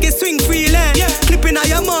cane, make it swing freely. Clipping on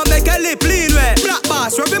your mouth, make a lip lean, way. Black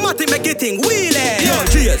bass, rubby matty, make it thing wheelie. Yo,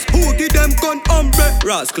 GS, who give them gun umbre?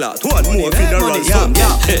 Rasclat, one more for the ransom,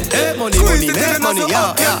 yeah. Hey, money, yeah. Hey, money,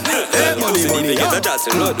 yeah. Hey, money, yeah. Hey, money, yeah.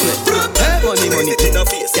 Hey, money,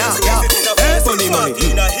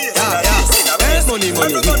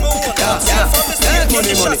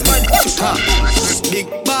 Big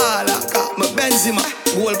baller, got my Benzema.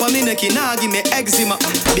 Goal pa me neck, nah give me eczema.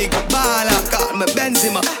 Big baller, got my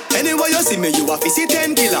Benzema. Anyway you see me, you a fissy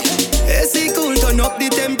 10 killer. AC cool, turn up the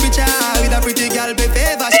temperature with a pretty girl be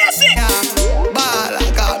favor.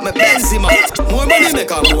 Baller, got my Benzema. More money make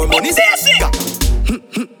her more money.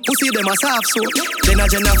 Pussy them a soft soap.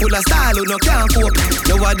 Jenna full of style who no can't cope.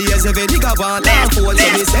 Nowadays every nigga want to afford. So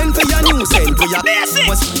me send for your new, send for your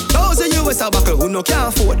 $1,000 a buckle who no can't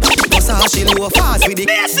afford. Bust how she low fast with the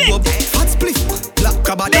hot split. Black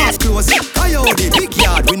crab a dance close. I owe the big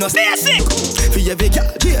yard we no basic. For every girl,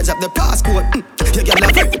 change up the passcode. You get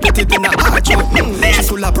a very put it in a hard joke. She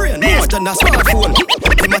full of brain, more than a smartphone.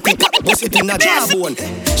 Them a think bust it in a jawbone.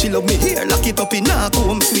 She love me here, lock it up in a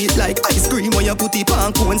comb. Sweet like ice cream when you put it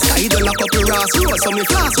on cone. Sky don't lock up your ass road, so me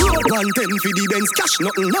fast road. 110 for the Benz cash,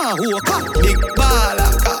 nothing now. Big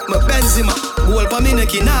baller, got my Benzema. Goal pa me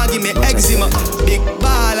neck, nah give me eczema. Big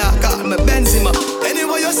baller, got my Benzema.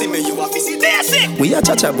 Anyway you see me, you a visit basic. We a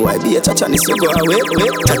cha-cha boy, be a cha-cha, this you go away.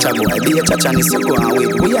 Cha-cha boy, be a cha-cha, this you go away.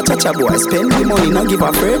 We a cha-cha boy, spend the money, not give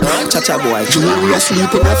a friend. Cha-cha boy, jewelry a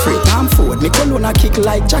sleep in a free. Tom Ford, me cologne a kick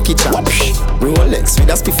like Jackie Chan. Rolex with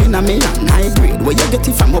a spiff in a million. High grade, where you get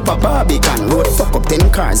it from up a Barbican. Road fuck up 10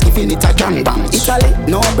 cars, giving it a gang bang. Italy,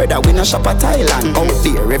 no brother, we no shop at Thailand. Out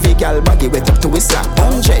there, every gal baggy wet up to his slap.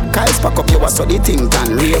 100 cars pack up, you a so the thing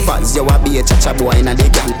done. Ravers, you a be a cha-cha boy in a the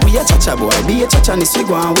gang. We a cha-cha boy, be a cha-cha, this we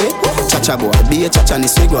go away. Cha-cha boy, be a cha-cha,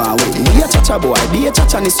 this we go away. We a cha-cha boy, be a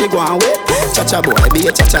cha-cha, this we go away. Cha-cha boy, be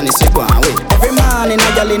a cha-cha, this we go away. Every morning a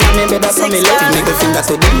gal in a me bed, so me love. Make the finger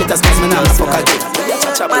to the latest, cause me now fuck a dick. We a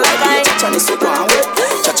cha-cha boy, be a cha-cha, this we go away.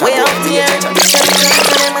 Cha-cha boy, be a cha-cha, this we go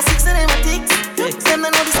away. Them a six and them a ticks. Them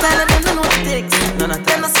don't know the style and them don't know the ticks. None of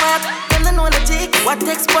them a smart, them don't know the ticks. What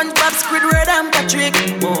takes SpongeBob, Squidward and Patrick?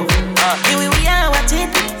 Here we are, watch it.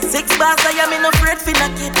 6 bars, I am in afraid for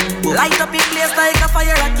knock it. Light up in place like a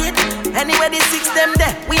fire rocket. Anyway, the 6 them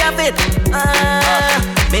there, we have it.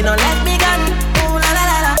 Me no let me gun. Ooh la la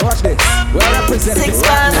la la. Watch this. We're representing 6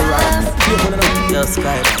 bars. Yo,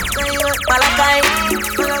 Sky. Malakai.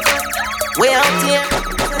 We out here.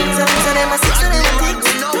 So them a 6 and them a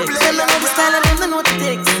ticks. Them don't know the style and them don't know the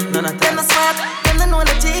ticks. None of them a smart, them don't know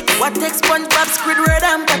the ticks. What takes SpongeBob, Squidward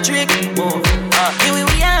and Patrick? Here we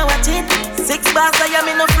are, watch it. 6 bars, I am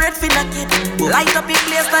in afraid for knock it. Light up in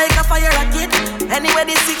place like a fire rocket. Anyway,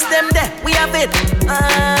 the 6 them there, we have it.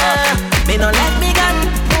 Me no let me gun.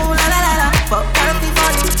 Ooh la la la la. Fuck healthy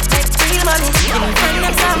fun, make real money. Give me friend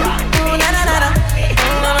them some. Ooh la la la la.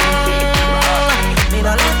 Me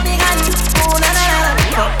no let me gun. Ooh la la la la.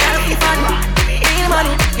 Fuck healthy fun, real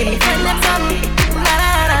money. Give me friend them some. Ooh la la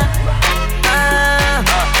la.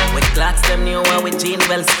 With clocks them new one with jeans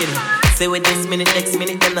well skinny. See with this minute, next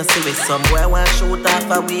minute, then I see with some boy want shoot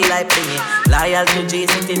off a wheel like thingy. Loyal to G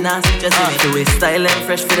City, nasty just in it. Do it style and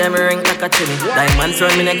fresh for them ring like a chili. Diamonds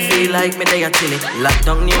round me neck feel like me they a chili.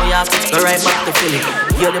 Lockdown New York, go right back to Philly.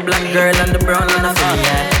 You're the black girl and the brown and the Philly,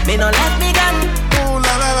 yeah. Me no let me gun. Ooh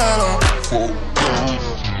la la la la.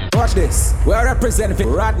 Watch this. We're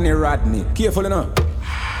representing Rodney. Careful enough.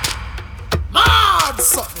 Mad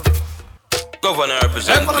something. Governor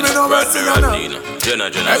representing Rodney, Jenna.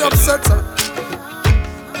 Hey, upset her.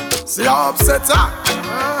 See how upset her?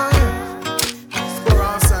 Score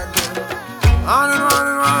outside there. Running.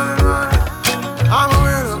 I'm a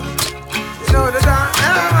winner. You know the dance.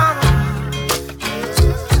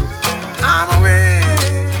 I'm a winner.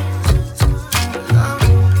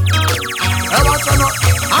 Hey, watch out now.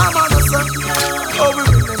 I'm on the sun. Oh, we're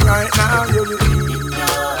winning right now.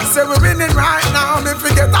 Say we're winning right now. Me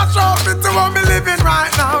forget a trophy to what me living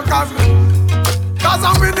right now. Cause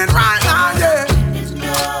I'm winning right now, yeah.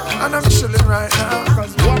 And I'm chilling right now.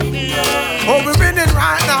 Oh, we're winning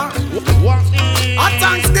right now. At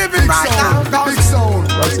Thanksgiving right now. Big sound.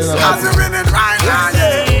 Cause we're winning right now,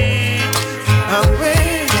 yeah. I'm winning.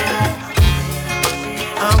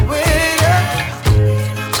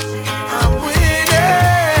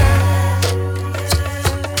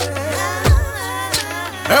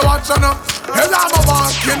 Hey, watch out now. Hey, I'm a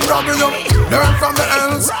walking W. Learn from the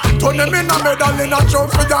else. Turn them in a medal in a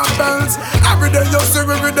trophy and bells. Every day you see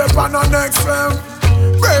we with them on our next film.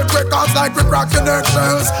 Break records like we cracking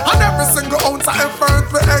eggshells. And every single ounce of effort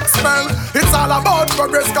we expel. It's all about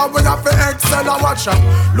progress cause we have to excel. I watch out.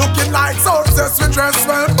 Looking like success we dress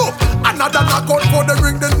well. Another knockout for the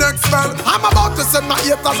ring the next bell. I'm about to send my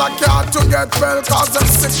haters a card to get well. Cause I'm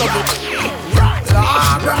sick of it.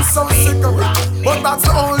 I'm so sick of it. But that's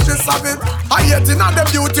the whole gist of it. I hate in all the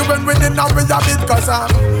beauty when winning now we have it. Cause I'm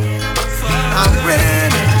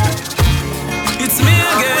winning. It's me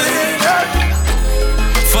again.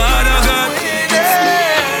 Father God,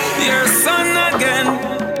 your son again.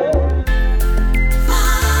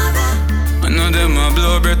 I know them a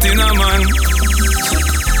blow breath in a man.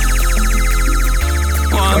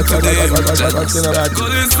 One today, go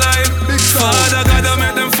inside. Father God, I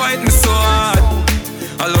make them fight me so hard.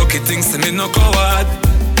 I lucky things to me no coward.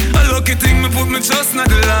 I lucky thing me put me trust in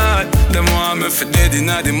the Lord. Them want me for dead in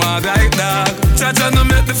the mag like dog. Cha-cha no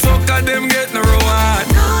make the fuck of them get no reward.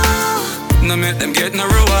 No make them get no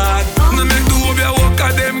reward. No make the whole your work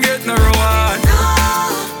of them get no reward.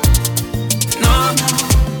 No.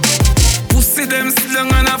 Pussy them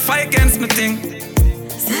slung and a fight against me thing.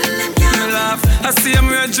 Me laugh. I see him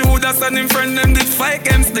where Judas and him friend them did fight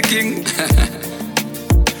against the king.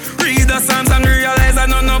 Read the Psalms and realize I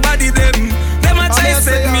know nobody them. Them a try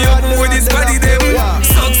set me up with this body them.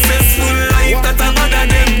 Successful life that I bother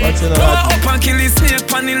them. Go up and kill the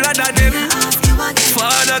snake on the ladder them.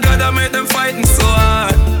 Father God I made them fighting so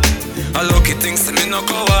hard. A lucky thing to me no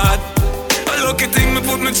coward. A lucky thing me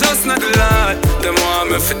put me trust in the Lord. Them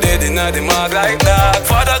want me for dead in the mag like that.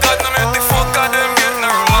 Father God no make the fuck of them get no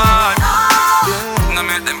reward. No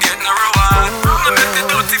make them get no reward. No make the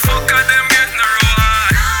dirty fuck of them get no reward.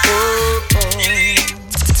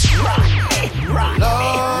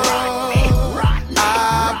 Lord,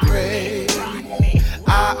 I pray, I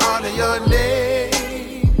honor your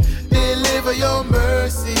name, deliver your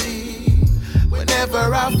mercy.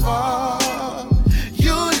 Whenever I fall,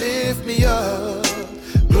 you lift me up.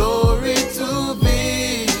 Glory to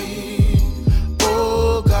thee,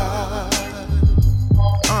 oh God.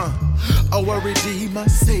 Our Redeemer,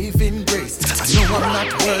 saving grace. I know I'm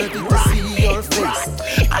not worthy to see your face.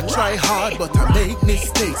 I try hard, but I make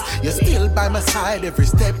mistakes. You're still by my side every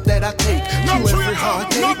step that I take. Through every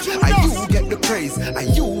heartache, and you get the praise.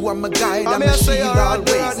 And you are my guide, I'm a shield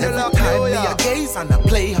always. Every time me I gaze and I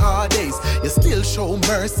play hard days, you still show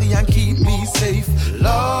mercy and keep me safe. Lord,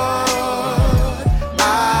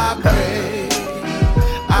 I pray,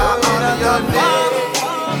 I honor your name,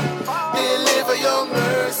 deliver your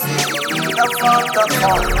mercy.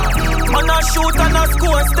 Man a shoot and a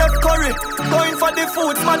score, Steph Curry. Going for the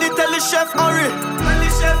food, somebody tell the chef hurry. Tell the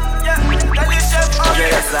chef, yeah, tell the chef hurry.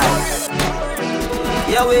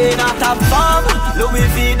 Yeah, we in a top farm. Louis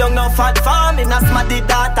V don't no fat farm. In a smarty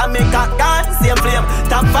data make a gun. Same flame,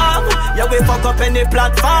 top farm. Yeah, we fuck up any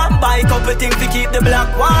platform. Buy couple things to keep the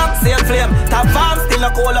black warm. Same flame, top farm. Still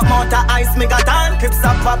a cold amount of ice, me got on. Clips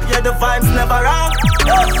up up, yeah, the vibes never wrong.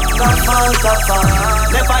 Top farm.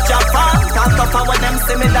 Never jump on. Talk up and when them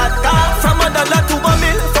see me that car. From $1 to $1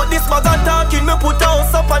 million. For this bag of talking, me put a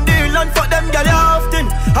house up on the hill and for them girl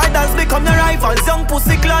often. Idols become the rivals, young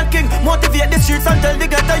pussy clan king. Motivate the streets and tell the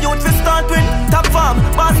ghetto youth to start win. Top farm,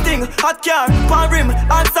 basting, hot car, pan rim,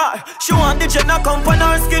 answer. She want the Jenna come on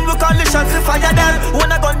her skin. We call the shots to fire them.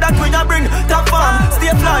 Wanna gun that we a bring. Top farm,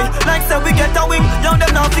 stay fly, like say we get a wing. Young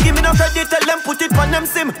them now to give me no credit, tell them put it on them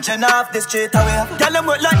sim. Jenna off the straight away. Tell them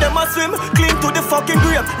work like them a swim. Clean to the fucking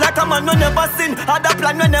grave, like a man no never sin. Had a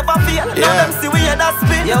plan we never fail. Now them see we head a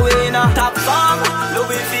spin. Yeah, we in a top farm.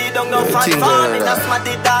 Louis V don't no fat farm. In a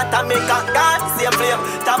smarty data make a gun. Same flame,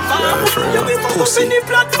 top farm. Yeah, we fuck up in the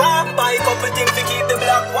platform. Buy couple things to keep the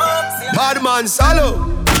black warm. Bad man solo.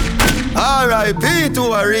 R.I.P. to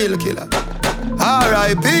a real killer.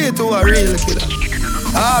 R.I.P. to a real killer.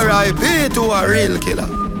 R.I.P. to a real killer.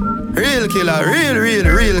 Real killer,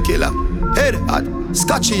 real killer. Head hot,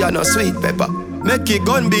 scotchy and no sweet pepper. Make it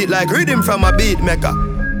gun beat like rhythm from a beat maker.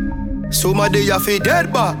 Somebody you feel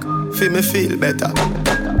dead back, feel me feel better.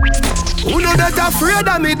 Who know that afraid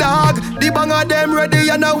of me dog? The bang of them ready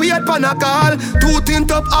and a wait pan a call. Two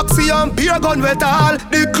tint up axiom, beer gun wet all.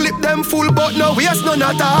 The clip them full but no waste none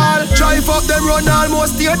at all. Drive up them run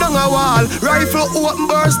almost tear down a wall. Rifle open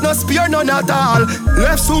burst, no spear none at all.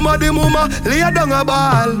 Left somebody mama, lay down a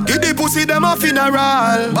ball. Give the pussy them a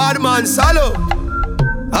funeral. Bad man solo.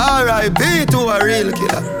 R.I.P. to a real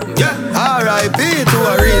killer. Yeah. R.I.P. to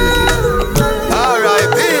a real killer.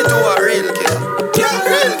 R.I.P. to a real killer. Yeah.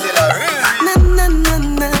 Real killer, real. Na na na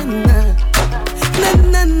na na. Na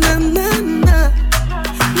na na na na.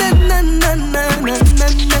 Na na na na na na.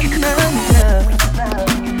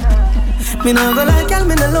 Me no go like girl,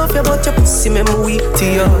 me no love you, but your pussy make me weak to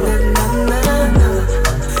you.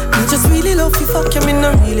 Me just really love you, fuck you, me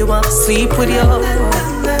no really want to sleep with you.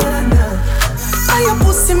 Your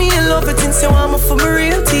pussy me in love it since you want me for me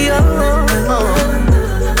real to you.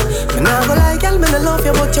 Me nah go like girl, me no love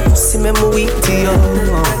you, but your pussy make me weak to you.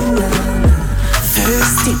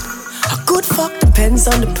 Thirsty, a good fuck depends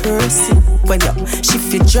on the person. When you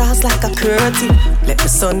shift your jaws like a curtain, let the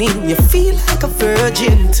sun in, you feel like a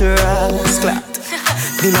virgin to us.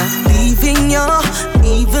 Me not leaving you,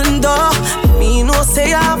 even though me no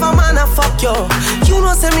say I have a man a fuck you. You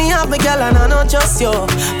know say me have me girl and I not just you.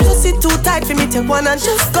 Plus it too tight for me take one and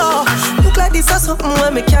just go. Look like this or something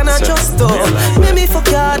where me cannot just do. Make me fuck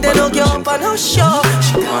you, then I'll get up and I'll show.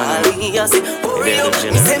 She call me and say, hurry up.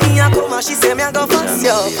 Me say me a come and she say me a go fast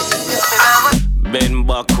you. bend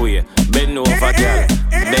back way, bend over, girl.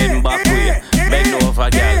 Bend back way, bend over,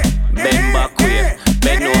 girl. Bend back way,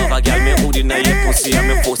 bend over, girl. Me hood inna your pussy and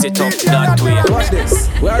me pussy top that way. Watch this.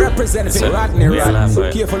 We are representing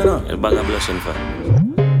Rodneyrodney. Careful enough. A bag of blushing for.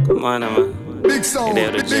 Come on, man. Big sound,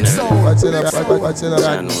 big sound. Watch it up.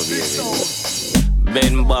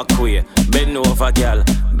 Bend back way, bend over, girl.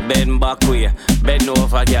 Bend back way, bend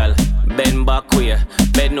over, girl. Bend back way,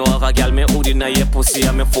 bend over, girl. Me hood inna your pussy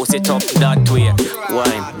and me pussy top that way.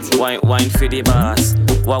 Wine for the boss.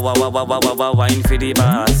 Wine for the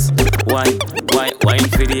boss. Wine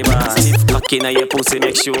for the boss. If cock inna your pussy,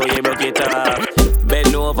 make sure you broke it off.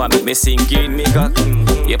 Bend over, make me sink in me cock.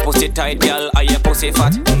 Your pussy tight, girl, or your pussy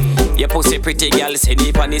fat. Your pussy pretty, girl, send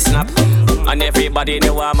it on the snap. And everybody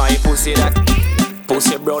know why my pussy that.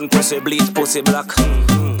 Pussy brown, pussy bleach, pussy black.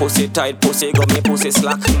 Pussy tight, pussy gummy, pussy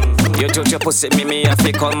slack. You judge your pussy, me have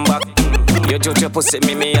to come back. You judge your pussy,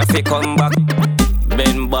 me have to come back.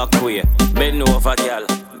 Bend back way, bend over, girl.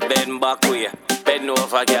 Bend back way, bend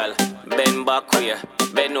over, girl. Bend back way,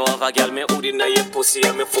 bend over, girl. Me hood inna your pussy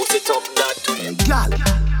and me pussy top that way. Girl,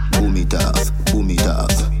 boom it off, boom it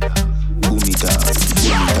off, boom it off,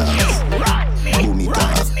 boom it off, boom it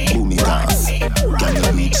off, boom it off. Can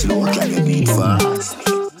you beat slow? Can you beat fast?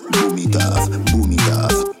 Boom it off, boom it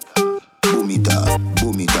off, boom it off,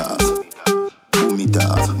 boom it off, boom it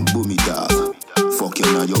off, boom it off. Fuck you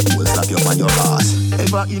now, your hole, slap you on your ass.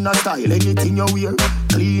 Ever in a style, anything you wear.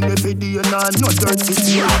 Clean every day, nah, no dirt to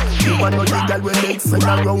steal. You want no legal when they friend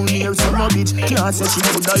around here. So no bitch can't say she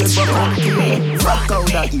coulda ever come here. Fuck out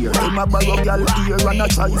that ear, them a borrow girl ear. And a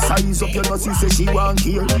try size up, you know she say she want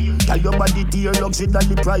here. Tell your body dear, luxury than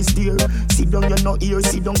the price dear. Sit down, you no ear,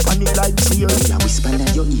 sit down, panic like cheer. Yeah, whisper in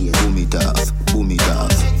your ear. Boom it off, boom it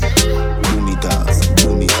off, boom it off,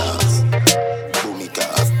 boom it off, boom it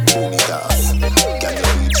off, boom it off. Can you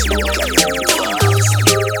reach slow? Can you reach fast?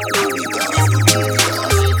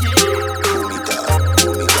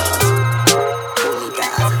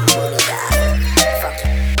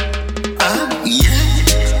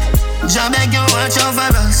 Watch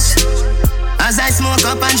over us as I smoke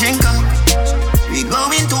up and drink up. We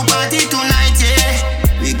going to party tonight,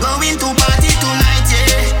 yeah. We going to party tonight,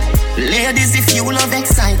 yeah. Ladies, if you love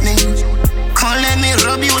excitement, come let me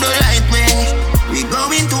rub you the right way. We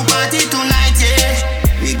going to party tonight, yeah.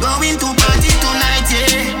 We going to party tonight,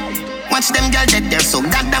 yeah. Watch them girls that they're so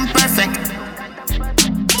goddamn perfect.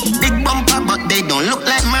 Big bumper, but they don't look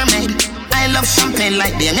like mermaid. I love champagne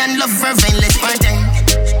like them and love vervain. Let's party.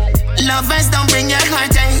 Lovers don't bring your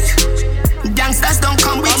heartache. Gangsters don't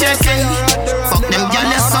come with your cake. Fuck them girls,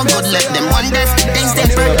 they're so good. Let them wonder if they stay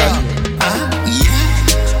perfect.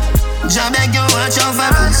 Yeah. Jah beg you watch over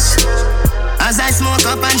us as I smoke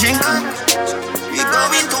up and drink up. We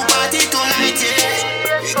going to party tonight,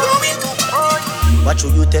 yeah. We going to party. What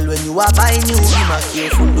should you tell when you are buying new? Be my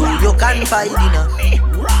careful, do you can't find dinner.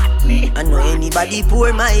 I know anybody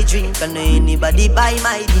pour my drink. I know anybody buy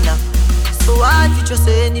my dinner. So hard for just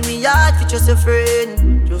an enemy, hard for just a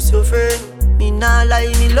friend. Just your friend. Me nah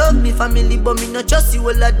lie, me love me family, but me not trust you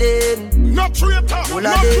all of them. Not traitor, all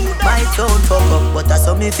of them. My town fuck up, but that's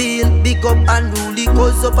how me feel. Big up and rule,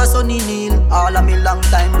 cause up a sunny kneel. All of me long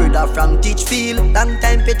time brother from Teachfield. Long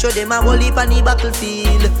time petro them a whole heap on the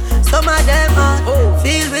battlefield. Some of them are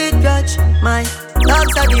filled with grudge. My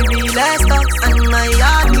dogs are the realest dogs, and my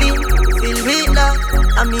heart clean, filled with love.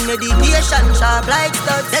 I'm in education, sharp like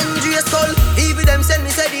studs. Dangerous skull, even them send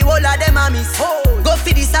me say the whole of them a miss. Go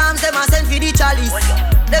for the Psalms, them a send for the chalice.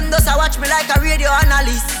 Them does a watch me like a radio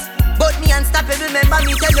analyst. But me unstoppable, remember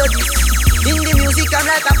me tell you this. In the music I'm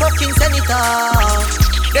like a fucking senator.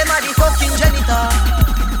 Them are the fucking janitor.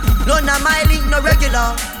 None of my link no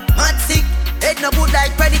regular. Mad sick, head no good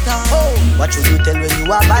like predator. What should you tell when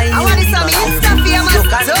you are buying? I want to some Insta famous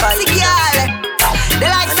toxic girl. The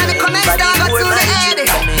likes of the comments down go to the head.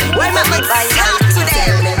 When my butt talk to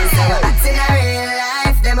them. That's in a real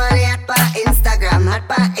life. Them only hot pa Instagram. Hot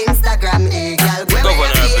pa Instagram. Hey girl, when we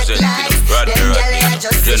have fake life. Them gyal they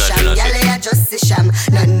just a sham. Gyal they just a sham.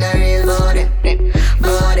 None the real about them.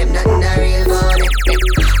 About them. None the real about them.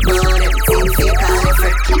 About them. Team fake all the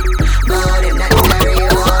freak. About them. None the real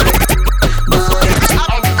about them. About them.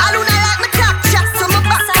 I do not like my top shots. So my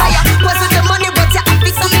boss higher. Wasn't the money but you have to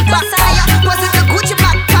see me boss higher. Wasn't the Gucci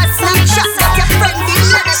bag pass snapshot. But your friend did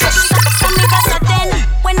let us see. Some niggas are then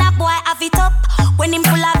when a boy have it up. When him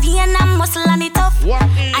full of vein and muscle and it up.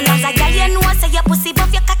 And as a girl you know say your pussy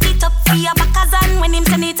buff you cock it up. For your backers and when him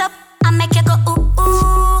turn it up. I make you go ooh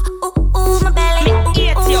ooh ooh ooh my belly. Ooh ooh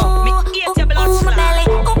ooh my belly.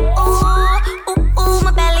 Ooh ooh ooh ooh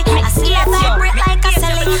my belly. I see it vibrate like a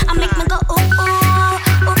celly. I make me go ooh ooh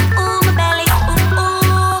ooh ooh my belly. Ooh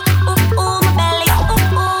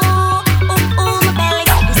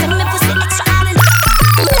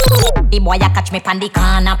on the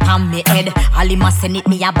corner pan me head. All him a send it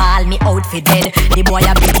me a ball me out for dead. The boy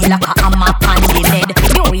a big like a hammer pan the bed.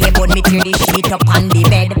 The way burn me tear the sheet up on the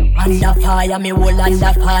bed. Under fire me hold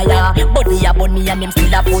under fire. Body a burn me and him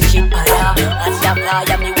still a push it higher. Under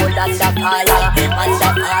fire me hold under fire.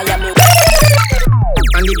 Under fire me.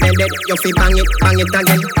 On the bed, you fi bang it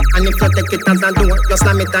again. And if you take it as a door, you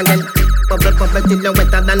slam it again. Bubble, bubble till you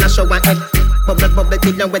wetter than a shower head. Bubble, bubble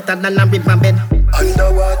till you wetter than a river bed.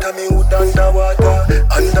 Underwater, me hood underwater.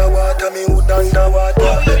 Underwater, me hood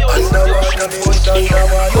underwater. Underwater, me hood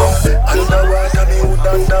underwater. Underwater, me hood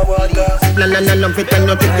underwater. Plan and love it and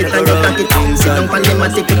you take it and you take it. Sit down on the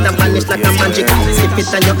mat, take it and vanish like a magic. Skip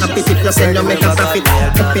it and you happy, if you sell, you make a profit.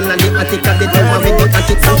 Up in the attic, at the tower with the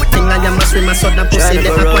attic. Thing I am a swimmer, so that pussy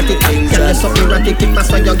the aquatic. Tell you something erratic,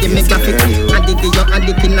 that's why you give me graphic. Addict, you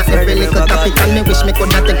addict in every little topic. And me wish me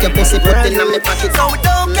could have take your pussy, put in my pocket.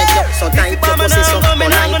 Make you so tight, your pussy so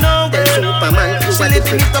polite. Tell Superman, you are the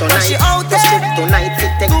freak tonight. Just freak tonight,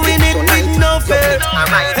 fit take it tonight.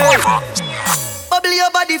 Alright. Bubble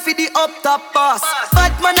your body for the up top boss.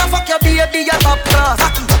 Bad man a fuck your baby a top class.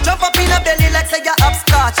 Jump up in her belly like say you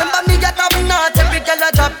upscotch. And by me a top notch, every girl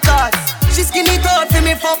a drop class. She skinny tall for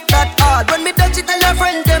me fuck that hard. When me touch it tell her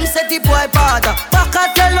friend them say the boy bad. Back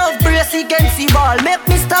at your love brace against the ball. Make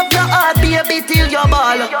me stop your heart baby till your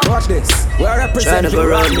ball. Watch this, we are representing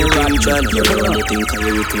Rodneyrodney. Tryna go around me think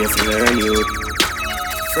I will play for her youth.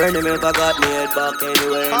 Friend of me never got me head back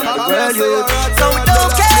anywhere. Not the girl youth. So it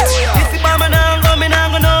don't care. If the mama now go me now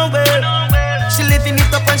go nowhere. She living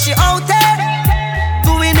it up and she out there.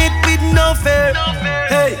 Doing it with no fear.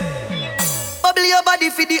 Hey. Bubble your body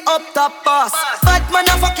for the up top boss. Bad man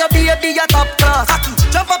a fuck your baby a top class.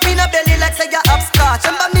 Jump up in her belly like say you upscotch.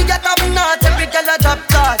 And by me a top notch, every girl a drop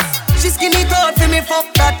class. She skinny tall for me fuck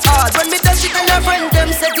that hard. When me touch it and her friend them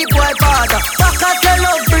say the boy bad. Back at your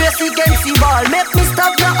love brace against the ball. Make me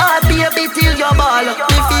stop your heart baby till your ball.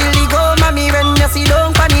 Me feel the go mommy when you see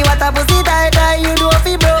don't funny. What a pussy tight you do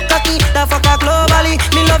fi broke cocky. The fuck a globally.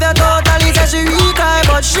 Me love you totally. Say she retry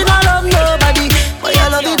but she not love nobody. But you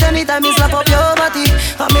love it anytime me slap up your body.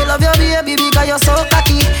 And me love your baby because you're so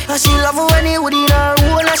cocky. And she love when you would in her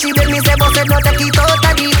hole. And she beg me say but said no take it out of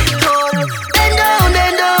the hole. Bend down,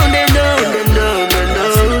 bend down, bend down, bend down, bend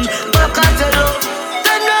down. Back at your love.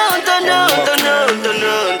 Turn round, turn round, turn round, turn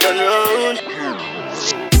round, turn round.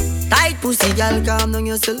 Tight pussy, girl, calm down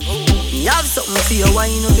yourself. Me have something for you,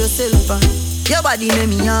 wine up yourself. Your body make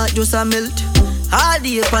me heart just a melt. All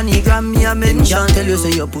day upon the gram, me a mention. Tell you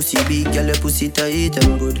say your pussy big, girl, your pussy tight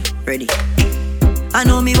and good. Ready? I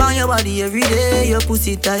know me want your body every day. Your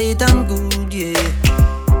pussy tight and good, yeah.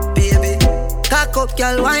 Baby, cock up,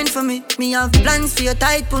 girl, wine for me. Me have plans for your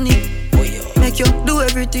tight pony. Make you do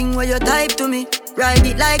everything while you type to me. Ride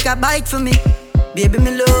it like a bike for me. Baby,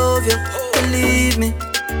 me love you, believe me.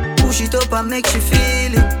 Push it up and make she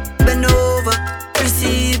feel it. Bend over,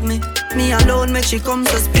 receive me. Me alone make she come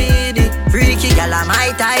so speedy. Freaky girl, I'm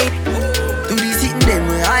my type. Do the sitting them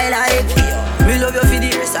where I like. Me love you for the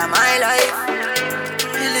rest of my life.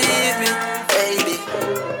 Believe me, baby.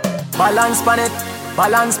 Balance pan it,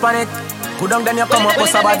 balance pan it. Put down then you come up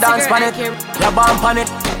with a dance pan it. You bomb pan it,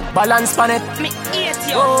 balance pan it.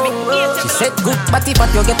 She said good body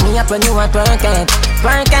but you get me up when you are twerking.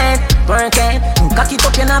 Twerking, twerking. Cock it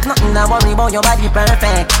up, you not nothing to worry about your body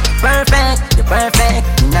perfect. Perfect, you're perfect.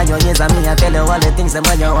 Now your ears and me, I tell you all the things that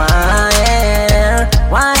when you wire.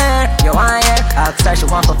 Wire, you wire. Ask her she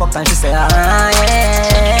want to fuck and she say yeah.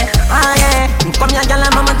 Come here girl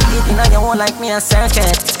and mama do it in your hole like me a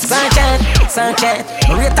circuit. Circuit, circuit.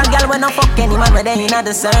 Rate a girl when I fuck any man where they in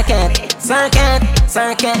the circuit. Circuit,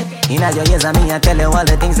 circuit. In your ears and me, I tell you all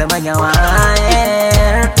the things that when you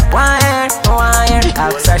wire. Wire, wire.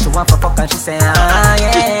 Ask her she want to fuck and she say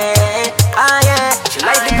yeah. She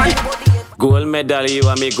like the funny body. Gold medal, you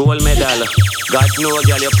and me gold medal. God know,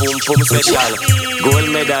 girl, you pum pum special. Gold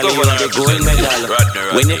medal, you and the gold medal.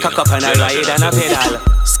 When you cock up and I ride and a pedal.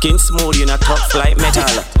 Skin smooth, you not tough like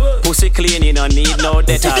metal. Pussy clean, you don't need no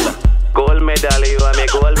detal. Gold medal, you and me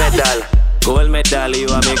gold medal. Gold medal, you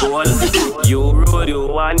and me gold. You road, you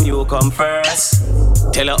won, you come first.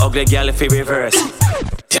 Tell her ugly girl if you reverse.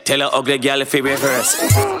 Tell her ugly girl if you reverse.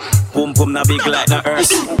 Pum pum na big like na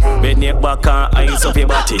earth. Bend neck back and eyes up your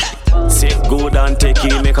body. Sit good and take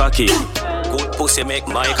in me cocky. Good pussy make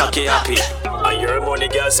my cocky happy. And your money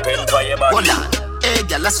girl spend for your body. Hold on. Hey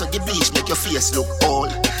girl, that's what the bleach make your face look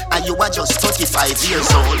old. And you are just 35 years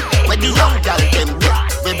old. When the young girl them get,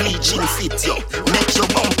 we bleaching fit you. Make your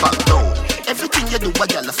bumper down. Everything you do, a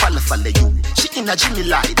girl follow you. She in a Jimmy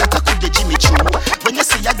lie, that I could the Jimmy Choo. When you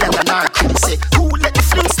see a girl and her crew, say, who let the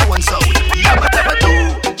Flintstones out? Yeah, whatever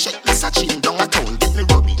do. Check this This a chain down a town, get me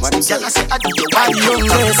rubbing. Y'all say I do your wife.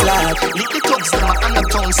 youngest lad. Little thugs them a on the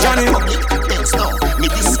town, say the public. Thanks now, me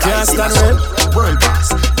disguise in a well. world boss.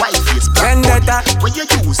 Wife is Vendetta. When you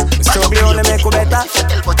use, Struggle only make you better.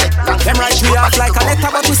 Them write me off like a letter,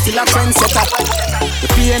 but we still a trendsetter. The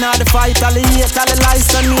pain of the fight, all the hate, all the lies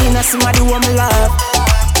on me, and somebody want me love.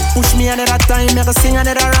 Push me another time, make a sing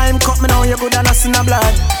another rhyme. Cut me now, you good and I see no blood.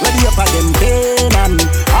 Ready up for them pain and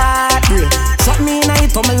heartbreak. Shut me in, I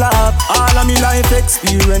to me love. All of me life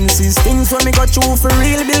experiences, things when me go through for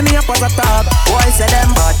real, build me up as a top. Boy say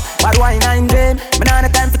them but why nine them? Me nah the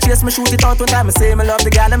time for chase, me shoot it out one time. I say me love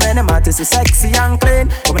the gal, man, them artists is sexy and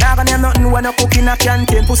clean. But me nah gonna name nothing when I cook in a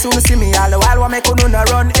canteen. Pussy wanna see me all the while, what make you no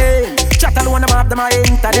run in. Chat alone, them have them a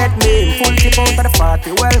internet name. Full tip out of the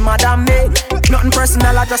party, well, madam me. Nothing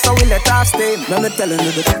personal, I just how we let us stay. Now me telling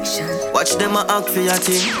you the action. Watch them a act for your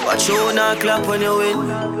team. Watch you not clap when you win.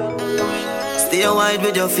 Stay wide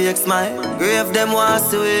with your fake smile. Grave them wants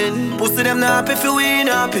to win. Pussy them not happy if you win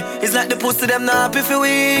happy. It's like the pussy them not happy if you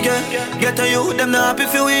win. Get to you, them not happy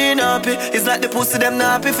if you win happy. It's like the pussy them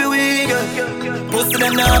not happy if you win. Pussy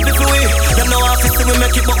them not happy if you win. Them no office we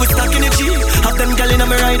make it but we stuck in the G. Have them gal in a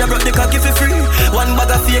me ride, I brought the cocky for free. One bag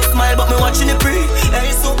of fake smile but me watching it pre.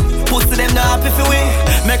 Hey so pussy them not happy if you win.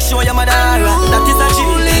 Make sure your mother alright, that is a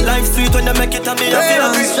G. Life sweet when they make it and me I feel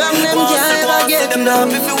agree. Them not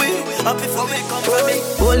happy if you win. Happy for me, come for me.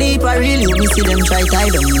 Holy pa really, me see them try tie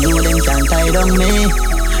down. Me know them can't tie down me.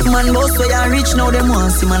 Man boss way and rich, now them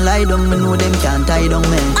want see man lie down. Me know them can't tie down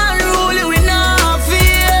me. Unruly we not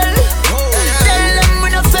feel. Tell them we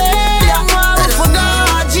no fail. Them want for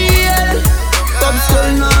God jail. Top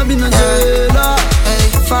school now be no jail.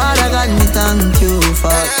 Father God me thank you for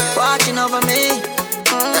watching over me.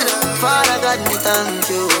 Father God me thank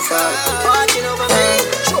you for watching over me.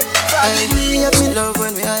 Me love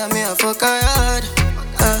when we hire me a fuck her hard.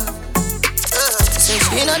 Say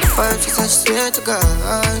she not the first, I swear to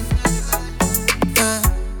God.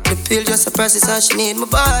 The pill just a process, how she need my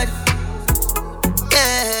body.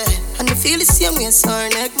 Yeah, and I feel the same way, so her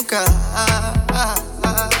neck me cry.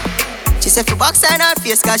 She said for box her in her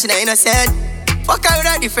face, cause she not innocent. Fuck her with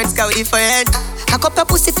her difference, cause we different. I cup her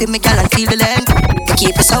pussy for me, girl, and feel the length. I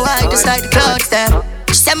keep it so high, just like the clouds, them.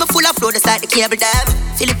 She said me full of flow, just like the cable dam.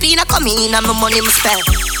 Filipina come in and my money me spend.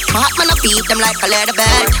 My heart man I beat them like a leather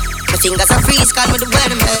band. My fingers are freeze, call me the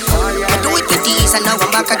weatherman. I do it with these and now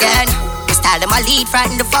I'm back again. My style them I lead,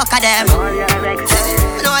 frighten the fuck of them.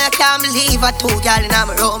 I know I can't believe I told y'all in my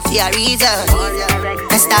room for a reason.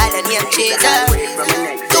 My style and name chaser.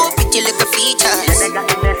 Two pretty little features.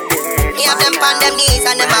 Me have them on them knees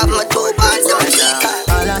and them have my two balls on speaker.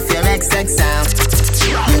 All of your XX sound,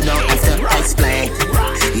 you don't have to explain.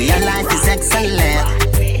 Your life is excellent.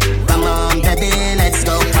 Come on, baby, let's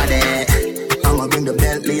go party. I'ma bring the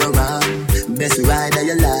Bentley around, best ride of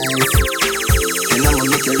your life. And I'ma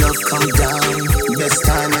make your love come down, best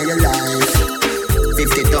time of your life.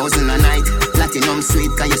 50,000 a night, platinum sweet,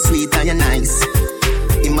 cause you're sweet and you're nice.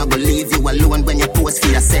 I'ma believe you alone when you post for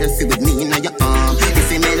your selfie with me in your arm.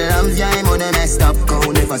 If you made love, yeah, I'm on a messed up go.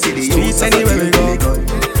 Never see the streets anywhere we go.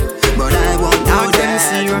 But I won't know them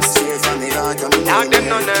serious. Now them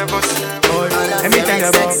no nervous. Let me tell you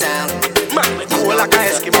about man, cool like a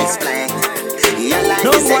Eskimo.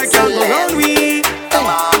 No boy can go round we.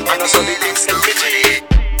 I know some things can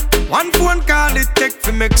be. One phone call it take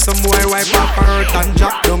to make some boy wipe up her hurt and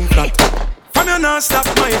drop down flat. From you not stop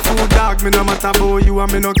my food dog, me no matter about you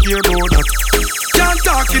and me no care about that. Can't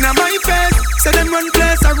talk in my face, say them run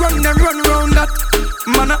place, I run them run round that.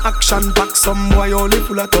 Man a action back, some boy only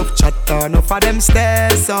full of tough chatter. Enough of them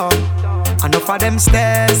stairs up, enough of them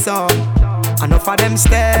stairs up, enough of them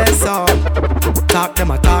stairs up. Talk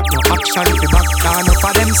them a talk, no action if you back. Enough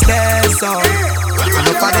of them stairs up,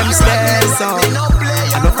 enough of them stairs up,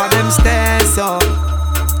 enough of them stairs up.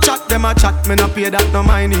 Chat them a chat, me no pay that, no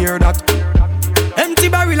mind hear that. Empty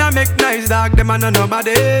barrel a make nice dog, them a no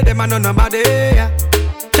nobody, them a no nobody. Yeah.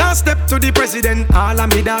 Can't step to the president, all of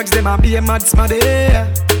me dogs, them a be a mad smaddy. Yeah.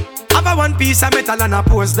 Have a one piece of metal and a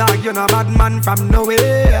post dog, you know bad man from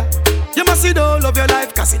nowhere. You must see the whole of your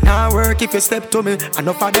life, cause it not work if you step to me.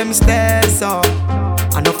 Enough of them stairs up,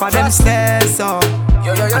 enough of them stairs up,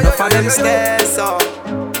 enough of them stairs up.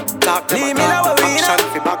 Talk them a talk, action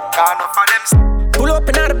fi back, enough of them. Pull up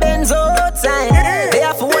in the Benz outside. They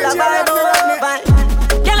have full of vibe over.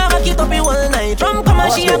 Y'all have a kid up in all night. Drum come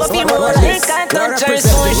and she have a few more. They can't touch her,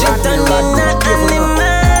 so she turn in an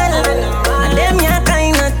animal. And them ya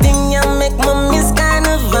kind of thing ya make mommy's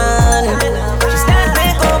carnival. She start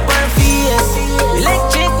break up her face,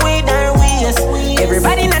 electric with her waist.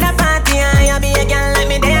 Everybody in the party, I be a girl like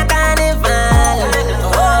me there carnival.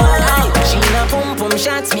 Oh,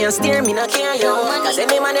 and steer, me no care, yo. Cause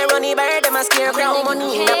any man they run the bird, them a scare crown.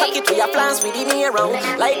 Money in a pocket, we a plans with the near round.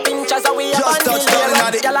 Like pinchers, we a band in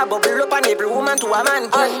the y'all a bubble up on every woman to a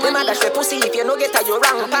man. Them a dash the pussy if you no get a you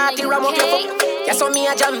wrong. Party ram up your fuck. Yeah, so me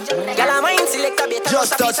a jam. Y'all a mind select a better.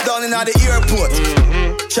 Just touched down in the airport.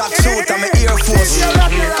 Track suit and my Air Force.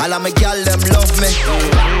 All of my gal them love me.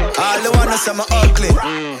 All the wanna say me ugly.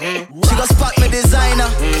 She go spot me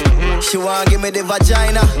designer. She wanna give me the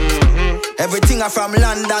vagina. Everything I from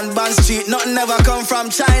London, Bond Street. Nothing ever come from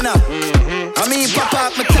China. I mean pop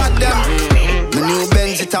up, me tag them. My new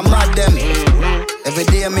Benz it a mad them. Every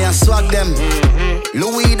day me a swag them.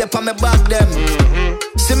 Louis up on me back them.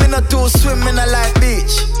 See me not too swim, me not like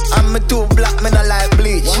beach. And me too black, me not like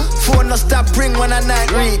bleach. Phone no stop ring when I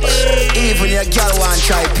night reach. Even your girl want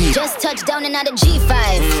try peep. Just touched down and out of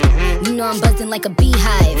G5. You know I'm buzzing like a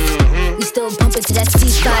beehive. We still bumping to that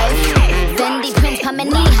C5. Fendi prints pa me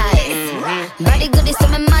knee high. Body good is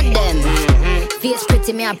some mad them. Fierce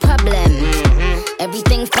pretty me a problem.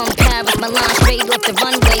 Everything from Paris, Milan, straight off the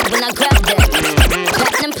runway when I grab them.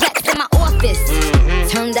 Platinum plaques in my office.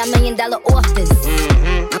 Turn that $1 million office.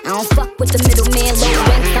 I don't fuck with the middleman, low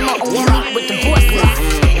ranks. I'ma only meet with the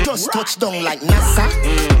bosses. Just touch down like NASA.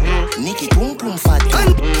 Nikki boom boom fat.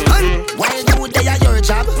 While you there at your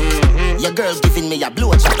job, your girl giving me a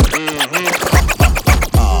blowjob.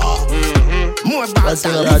 More balls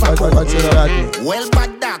than Liverpool. Well,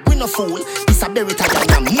 bad dog, we no fool. This a berry tag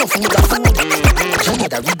and I'm no food or food. You know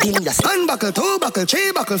that we deal yourself. Unbuckle, two buckle,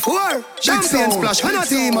 three buckle, four. Champagne splash, and a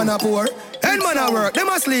team and a pour. And man a work, them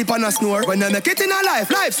a sleep and a snore. When they make it in a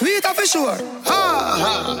life sweet for sure.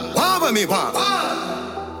 Ha, wah with me wah.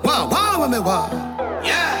 Wah with me wah.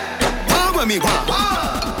 Yeah. Wah with me wah.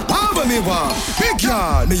 Wah with me wah. Big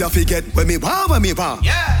yard, me a forget when me wah with me wah.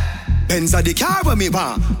 Yeah. Benz a the car with me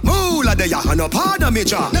wah. Moolah de ya and no pardon me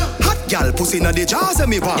jaw. Hot gal pussy na the jaws of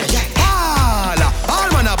me wah. All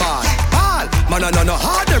man a ball. All man a no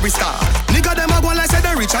hard every star. Nigga them a go like say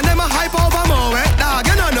they rich and them a hype over more. Dog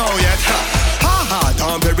you no know yet. Ha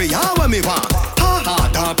don't bury ya with me wah. Ha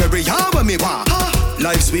don't bury ya with me wah.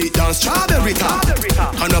 Life sweet down strawberry top.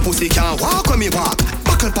 And a pussy can't walk when me walk.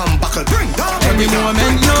 Buckle pam buckle bring down every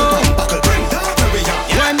moment no. Buckle bring down every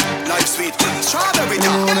when life sweet strawberry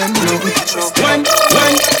top. When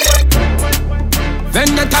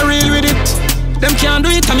Vendetta real with it. Them can't do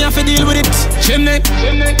it, I'm here to deal with it. Chimney,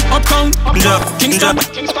 uptown, Kingston,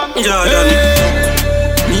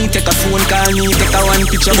 me take a phone call, me take a one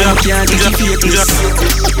picture, but me can't take a fakeness.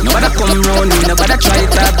 Nobody come round me, nobody try to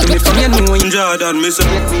talk to me. From you know in Jordan, me say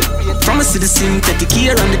from a see the synthetic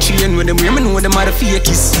here on the chain. When them hear me know them are the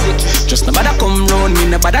fakies. Just nobody come round me,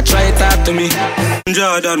 nobody try to talk to me.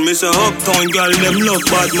 Jordan, me say uptown girl, them love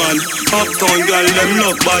bad man. Uptown girl, them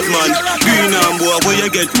love bad man. Green and boy, where you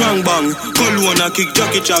get wrong bang. Colonna kick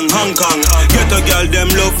Jackie Chan, Hong Kong. Get a girl, them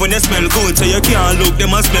love when they smell good, so you can't look,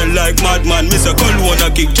 them a smell like madman. Me say Colonna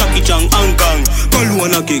kick Jackie Chan, Hong Kong.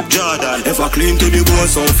 Colonna kick Jordan. If I clean to the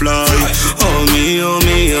bones, so fly. Oh me, oh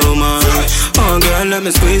man. Oh girl, let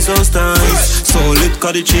me squeeze those thighs. So lit,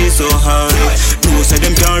 cause the cheese so high. No say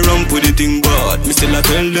them can't run with the thing, but me still I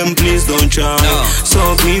tell them please don't try. So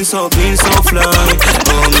clean, so fly.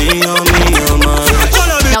 Oh me, oh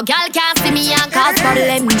man. No girl can't see me and cause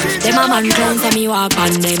problem. Them a man clown say me walk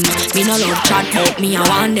on them. Me no love chat but me I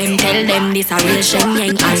want them. Tell them this a real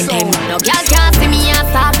Shenyang anthem. No girl can't see me and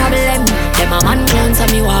start problem. Them a man clown say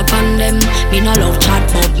me walk on them. Me no love chat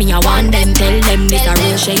but me I want them. Tell them this a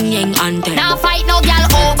real Shenyang anthem. Now fight no girl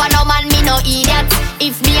over no man, me no idiot.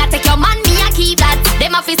 If me a take your man, me a keep that.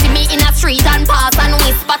 Them a fi see me in a street and pass and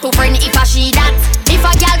whisper to friend if a she that. If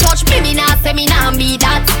a girl touch me, me nah say me nah be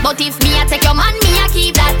that. But if me a take your man, me a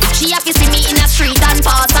keep that. She a fi see me in a street and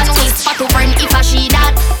pass and whisper to friend if a she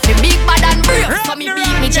that. Me big bad and brave, so me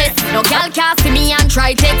beat me chest. No girl can't see me and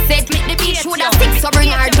try take set. Make the bitch woulda stick, so bring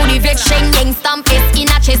her to the vet. Shenyang stamp it in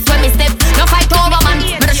a chest when me step. No fight over man,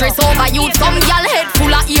 me the stress over youth. Some girl head full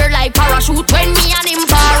of ear like parachute. When me and him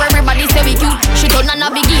far, everybody say we cute. She turn a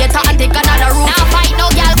navigator and take another route. Now fight no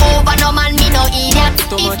girl over no man, me no idiot.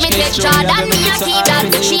 If me take Jordan, me a keep that.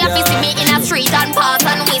 She a fi see me in a street and pass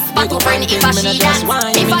and whisper to friend if a she that.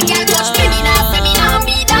 If a girl touch me, me nah say me nah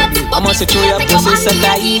be that. But if me a take your man,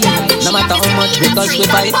 me a keep that. No matter how much because we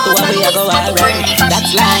fight to a way I go alright.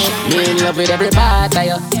 That's life. Me in love with every part of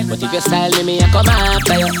you, but if you style me a come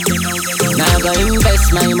after you. Now go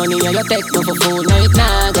invest my money and you take me for food. No it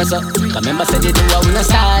nah go so. Remember said you do how we no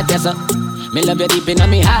start yes so. Me love you deep in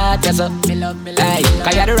my heart yes so. Me love like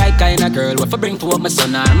 'cause you're the right kind of girl. What for bring to up my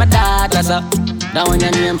son or my daughter so. That one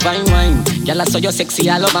your name fine wine. Girl, I saw you sexy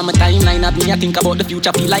all over my timeline. Have me I think about the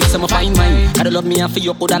future, feel like some fine wine. Gotta love me and for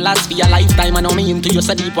you coulda last for your lifetime. I know me into you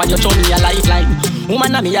so deep when you show me a lifeline.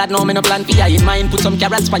 Woman, I'm here, no me no plan for you in mind. Put some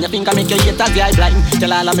carrots on your finger, make your haters the eye blind.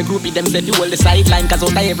 Tell all of me groupie them say you hold the sideline. Cause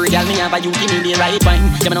out of every girl me have a you give me the right wine.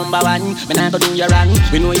 You're my number one, me nah go do you wrong.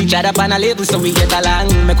 We know each other on a level so we get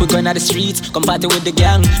along. Make we go inna the streets, come party with the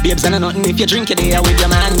gang. Babes and nothing if you drink it there with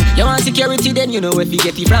your man. You want security then you know if you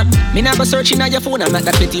get it from. Me nah go searching on your phone, I'm not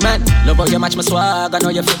that petty man. Love how you match my swag, I know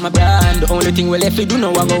you fit my brand. The only thing we left we do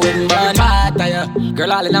know I go with bad part of you.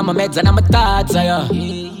 Girl all in on my meds and I'm a thoughts of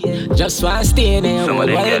you. Just wanna stay there, all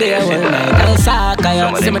day, all night, and suck of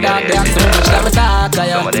you. See me dog there, so much that me talk of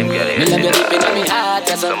you. Me love you deep in my heart,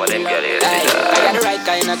 yeah, so. I got the right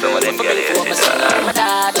kind of girl, for me for my son, my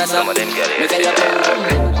daughter, so. Me tell you,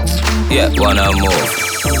 yeah, wanna move.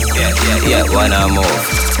 Yeah, wanna move.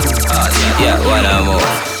 Yeah, wanna move.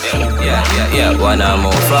 Yeah, wanna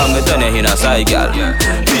move. From me turn you in a side, girl.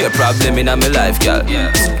 Be a problem in my life, girl.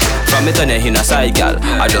 From me turn you in a side, girl.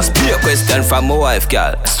 I just be a question from my wife,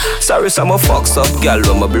 girl. Sorry, some of fucks up, girl,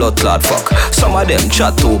 when my blood clot fuck. Some of them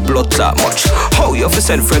chat too blood clot much. How you fi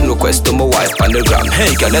send friend request to my wife on the gram?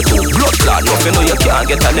 Hey, girl, let too blood clot. No, you know you can't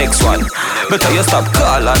get a next one. Better you stop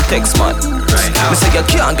call and text, man. Me say you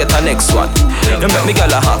can't get a next one. You make me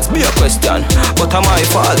girl a ask me a question, but I'm my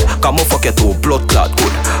fault. Come on, fuck you too blood clot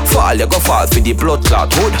good. Fall, you go fall for the blood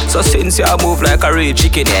clot hood. So since you move like a real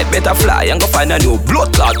chicken head, better fly and go find a new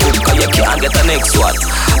blood clot hood. Cause you can't get a next one.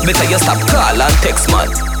 Better you stop call and text, man.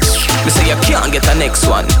 Me say you can't get a next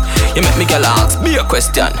one. You make me girl ask me a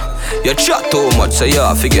question. You chat too much, so you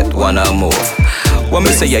have to get wanna move. When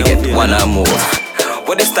me say you get wanna move,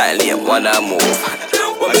 what the style name wanna move.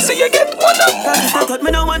 When me say you get wanna move. Cut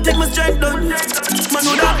me now and take my strength down. Man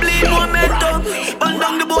who don't bleed momentum. Burn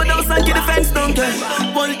down the board house and get the fence down.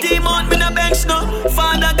 One team out, me no bench now.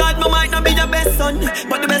 Father God, me might not be your best son,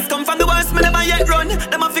 but the best come from the worst, me never yet run.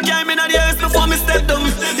 Them have to carry me in the earth before me step down.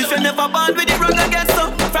 If you never born with it, run and get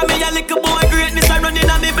some. From me a little boy, greatness I running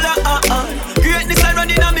on me blood. Greatness I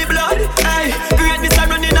running on me blood. Hey, greatness I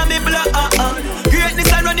running on me blood.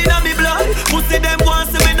 Greatness I running on me blood. Pussy them want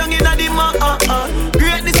see me down in the mud.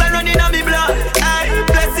 Greatness I running on me blood. Hey,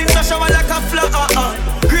 blessings I shower like a flood.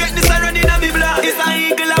 Greatness I running on me blood. It's a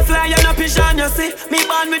eagle a fly and a pigeon, you see. Me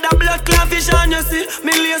born with a blood clot vision, you see.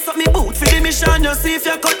 Me lace up me boot for the mission, you see. If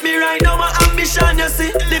you cut me right now, my ambition, you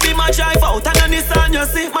see. Live in my drive out and on the sun, you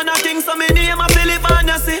see. Man, I think so many name I feel it on,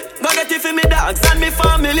 you see. Go get it for me dogs and me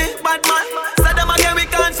family. Bad man, say them again we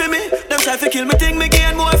can't for me. Them try to kill me, think me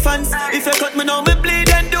gain more fans. If you cut me now, me bleed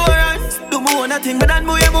endurance. Do me own a thing, but then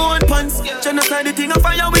me my own pants. Genocide the thing of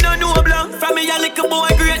fire, we don't know blank. From me a little boy,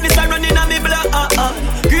 greatness I running on me blood.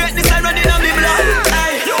 Greatness I running on me blood.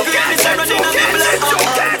 Hey, greatness I running on me blood.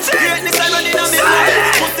 Greatness I running on me blood.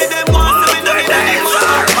 Pussy them want to be doing that.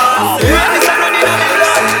 Greatness I running on me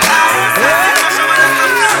blood.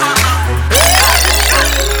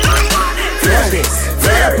 Fear this.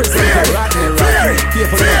 Represent Rodneyrodney.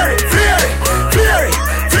 Fear it.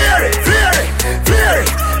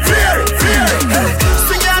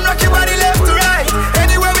 Swing and rock your body left to right.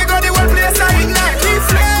 Anywhere we go, the whole place I ignite. We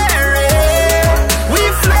flaring.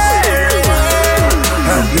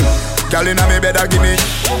 Girl inna me bed, give me.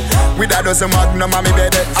 With a dozen magnum on me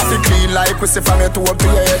bed. I feel clean like pussy from your toe up to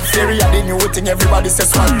your head. Theory of the new thing, everybody says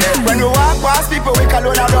swag neck. When we walk past people, we call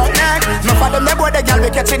on a rock neck. No for them, they boy, the girl we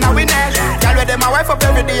catching our neck. Girl with them, my wife up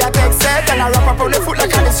every day, I take set. And I wrap up on the foot like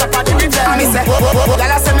I just shop at the DJ. And me say, girl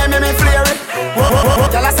I say me flare it.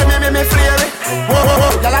 Girl I say me flare it.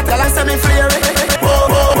 Girl I say me flare it.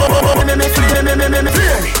 Me flare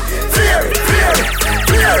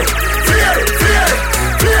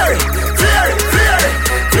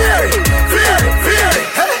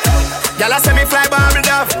Y'all say me fly bubble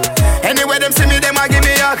duff. Anywhere them see me, them a give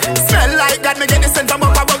me hug. Smell like God, me get the scent from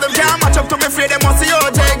up above them. Can't match up to me free, them must see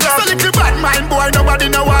OJ Glove. So little bad mind boy, nobody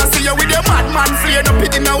no want see you. With your madman flare, no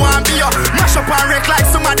pity no want be you. Mash up and wreck like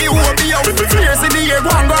somebody who will be you. Flares in the air,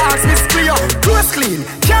 go and go ask me squeal. Clothes clean,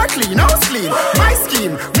 car clean, house clean. My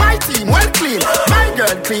scheme, my team, well clean. My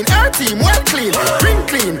girl clean, her team, well clean. Ring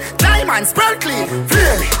clean, diamond, spread clean.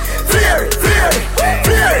 Flare, flare, flare,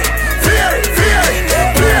 flare, flare, flare, flare.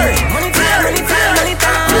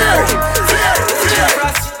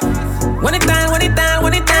 When it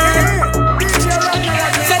time,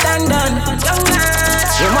 said and done.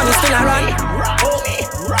 Your money still a run.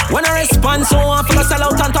 When I response, so I forgot sell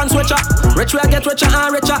out and turn switcher. Rich we get richer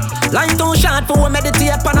and richer. Line too short for we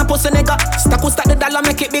meditate pan a pussy nigga. Stack the dollar,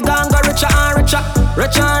 make it bigger and go richer and richer.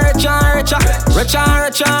 Richer and richer and richer. Richer and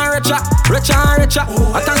richer and richer. Richer and richer.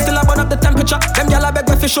 I can still burn up the temperature. Them gyal a beg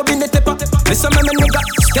me fish up in the tipper. Listen me nigga,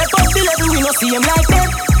 step up the level, we no see him like them.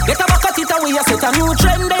 Get a bucket it away, a set a new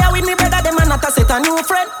trend. They are with me brother, them a not a set a new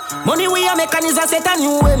friend. Money we a make and is a set a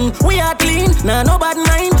new one. We are clean, nah no bad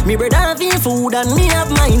mind. Me brother have him food and me have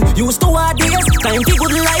mine. Used to hard days, time for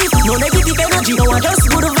good life. No negative energy, no one just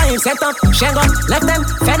good vibes. Set up, shag up, left them,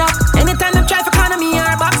 fed up. Anytime them try for economy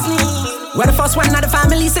or box me. We're the first one of the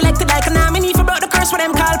family selected like a nominee for broke the curse what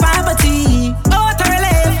them call poverty. Oh, to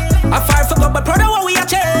relive. I far for God, but proud of what we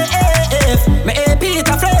achieve. Me AP it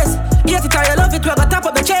a phrase. Hate it or you love it, we got top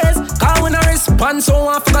up the chairs. Call when I respond, so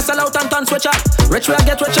I forgot sell out and turn switcher. Rich we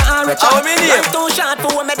get richer and richer. How me name? Life too short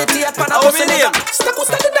for we meditate pan a How me name? Stack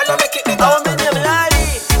the dollar, make it bigger. How me name?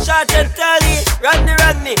 Lali, short and tally.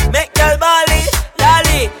 Rodney, make girl bally.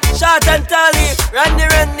 Lali, short and tally.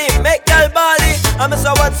 Rodney, make girl bally. I'm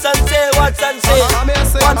so what's on sale, what's on sale.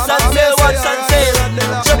 What's on sale, what's on sale.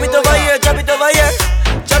 Jump it over here, jump it over here.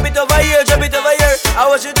 Jump it over here, jump it over here. I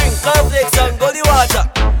want you drink cornflakes and gully water.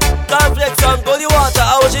 Cornflakes and gully water.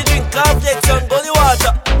 I want you drink cornflakes and gully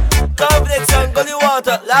water. Cornflakes and gully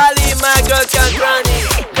water. Lali, my girl can't granny.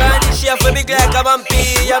 Granny, she a for big like a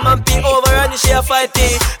mampy. A mampy over and she a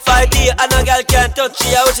fighty. Fighty, and a girl can't touch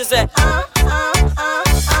she. What she say?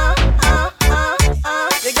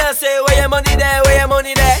 The girl say, where your money there, where your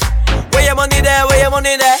money there? Where your money there, where your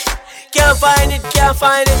money there? Can't find it, can't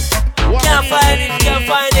find it. Can't find it, can't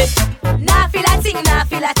find it. Nah feel a thing, nah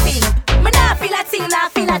feel a thing. Me nah feel a thing,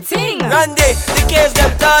 nah feel a thing. Randy, the case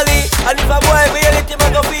them tally. And if a boy feel it, him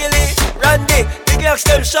a go feel it. Randy, the girls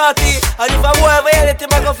them shorty. And if a boy feel it,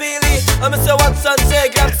 him a go feel it. I'm say what's on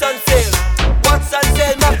sale, grabs on sale. What's on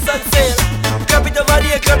sale, max on sale. Grab it over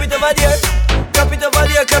there, grab it over there. Grab it over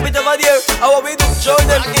there, grab it over there. How we do? Join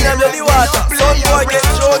them in a bloody water. Some boy get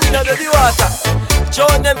thrown in a bloody water.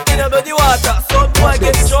 Join them in a bloody water. Some boy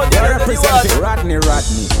get thrown in a bloody water. Rodney.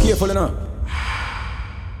 Careful enough.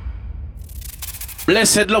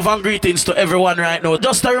 Blessed love and greetings to everyone right now.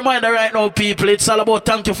 Just a reminder right now, people, it's all about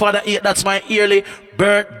Thank You for the 8. That's my yearly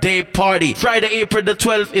birthday party. Friday, April the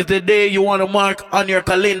 12th is the day you want to mark on your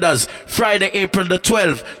calendars. Friday, April the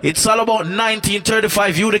 12th. It's all about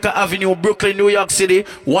 1935 Utica Avenue, Brooklyn, New York City,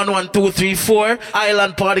 11234,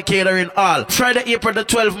 Island Party Catering Hall. Friday, April the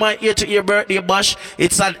 12th, my year-to-year birthday bash.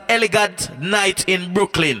 It's an elegant night in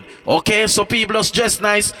Brooklyn. Okay, so people just dress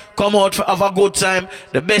nice, come out for have a good time.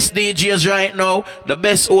 The best DJs right now, the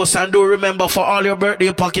best hosts, and do remember for all your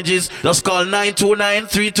birthday packages, just call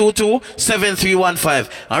 929-322-7315.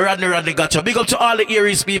 And Rodney got you. Big up to all the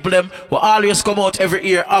Aries people them who always come out every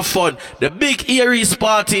year, have fun. The big Aries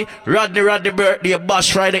party, Rodney birthday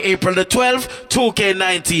bash, Friday, April the 12th,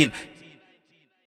 2K19.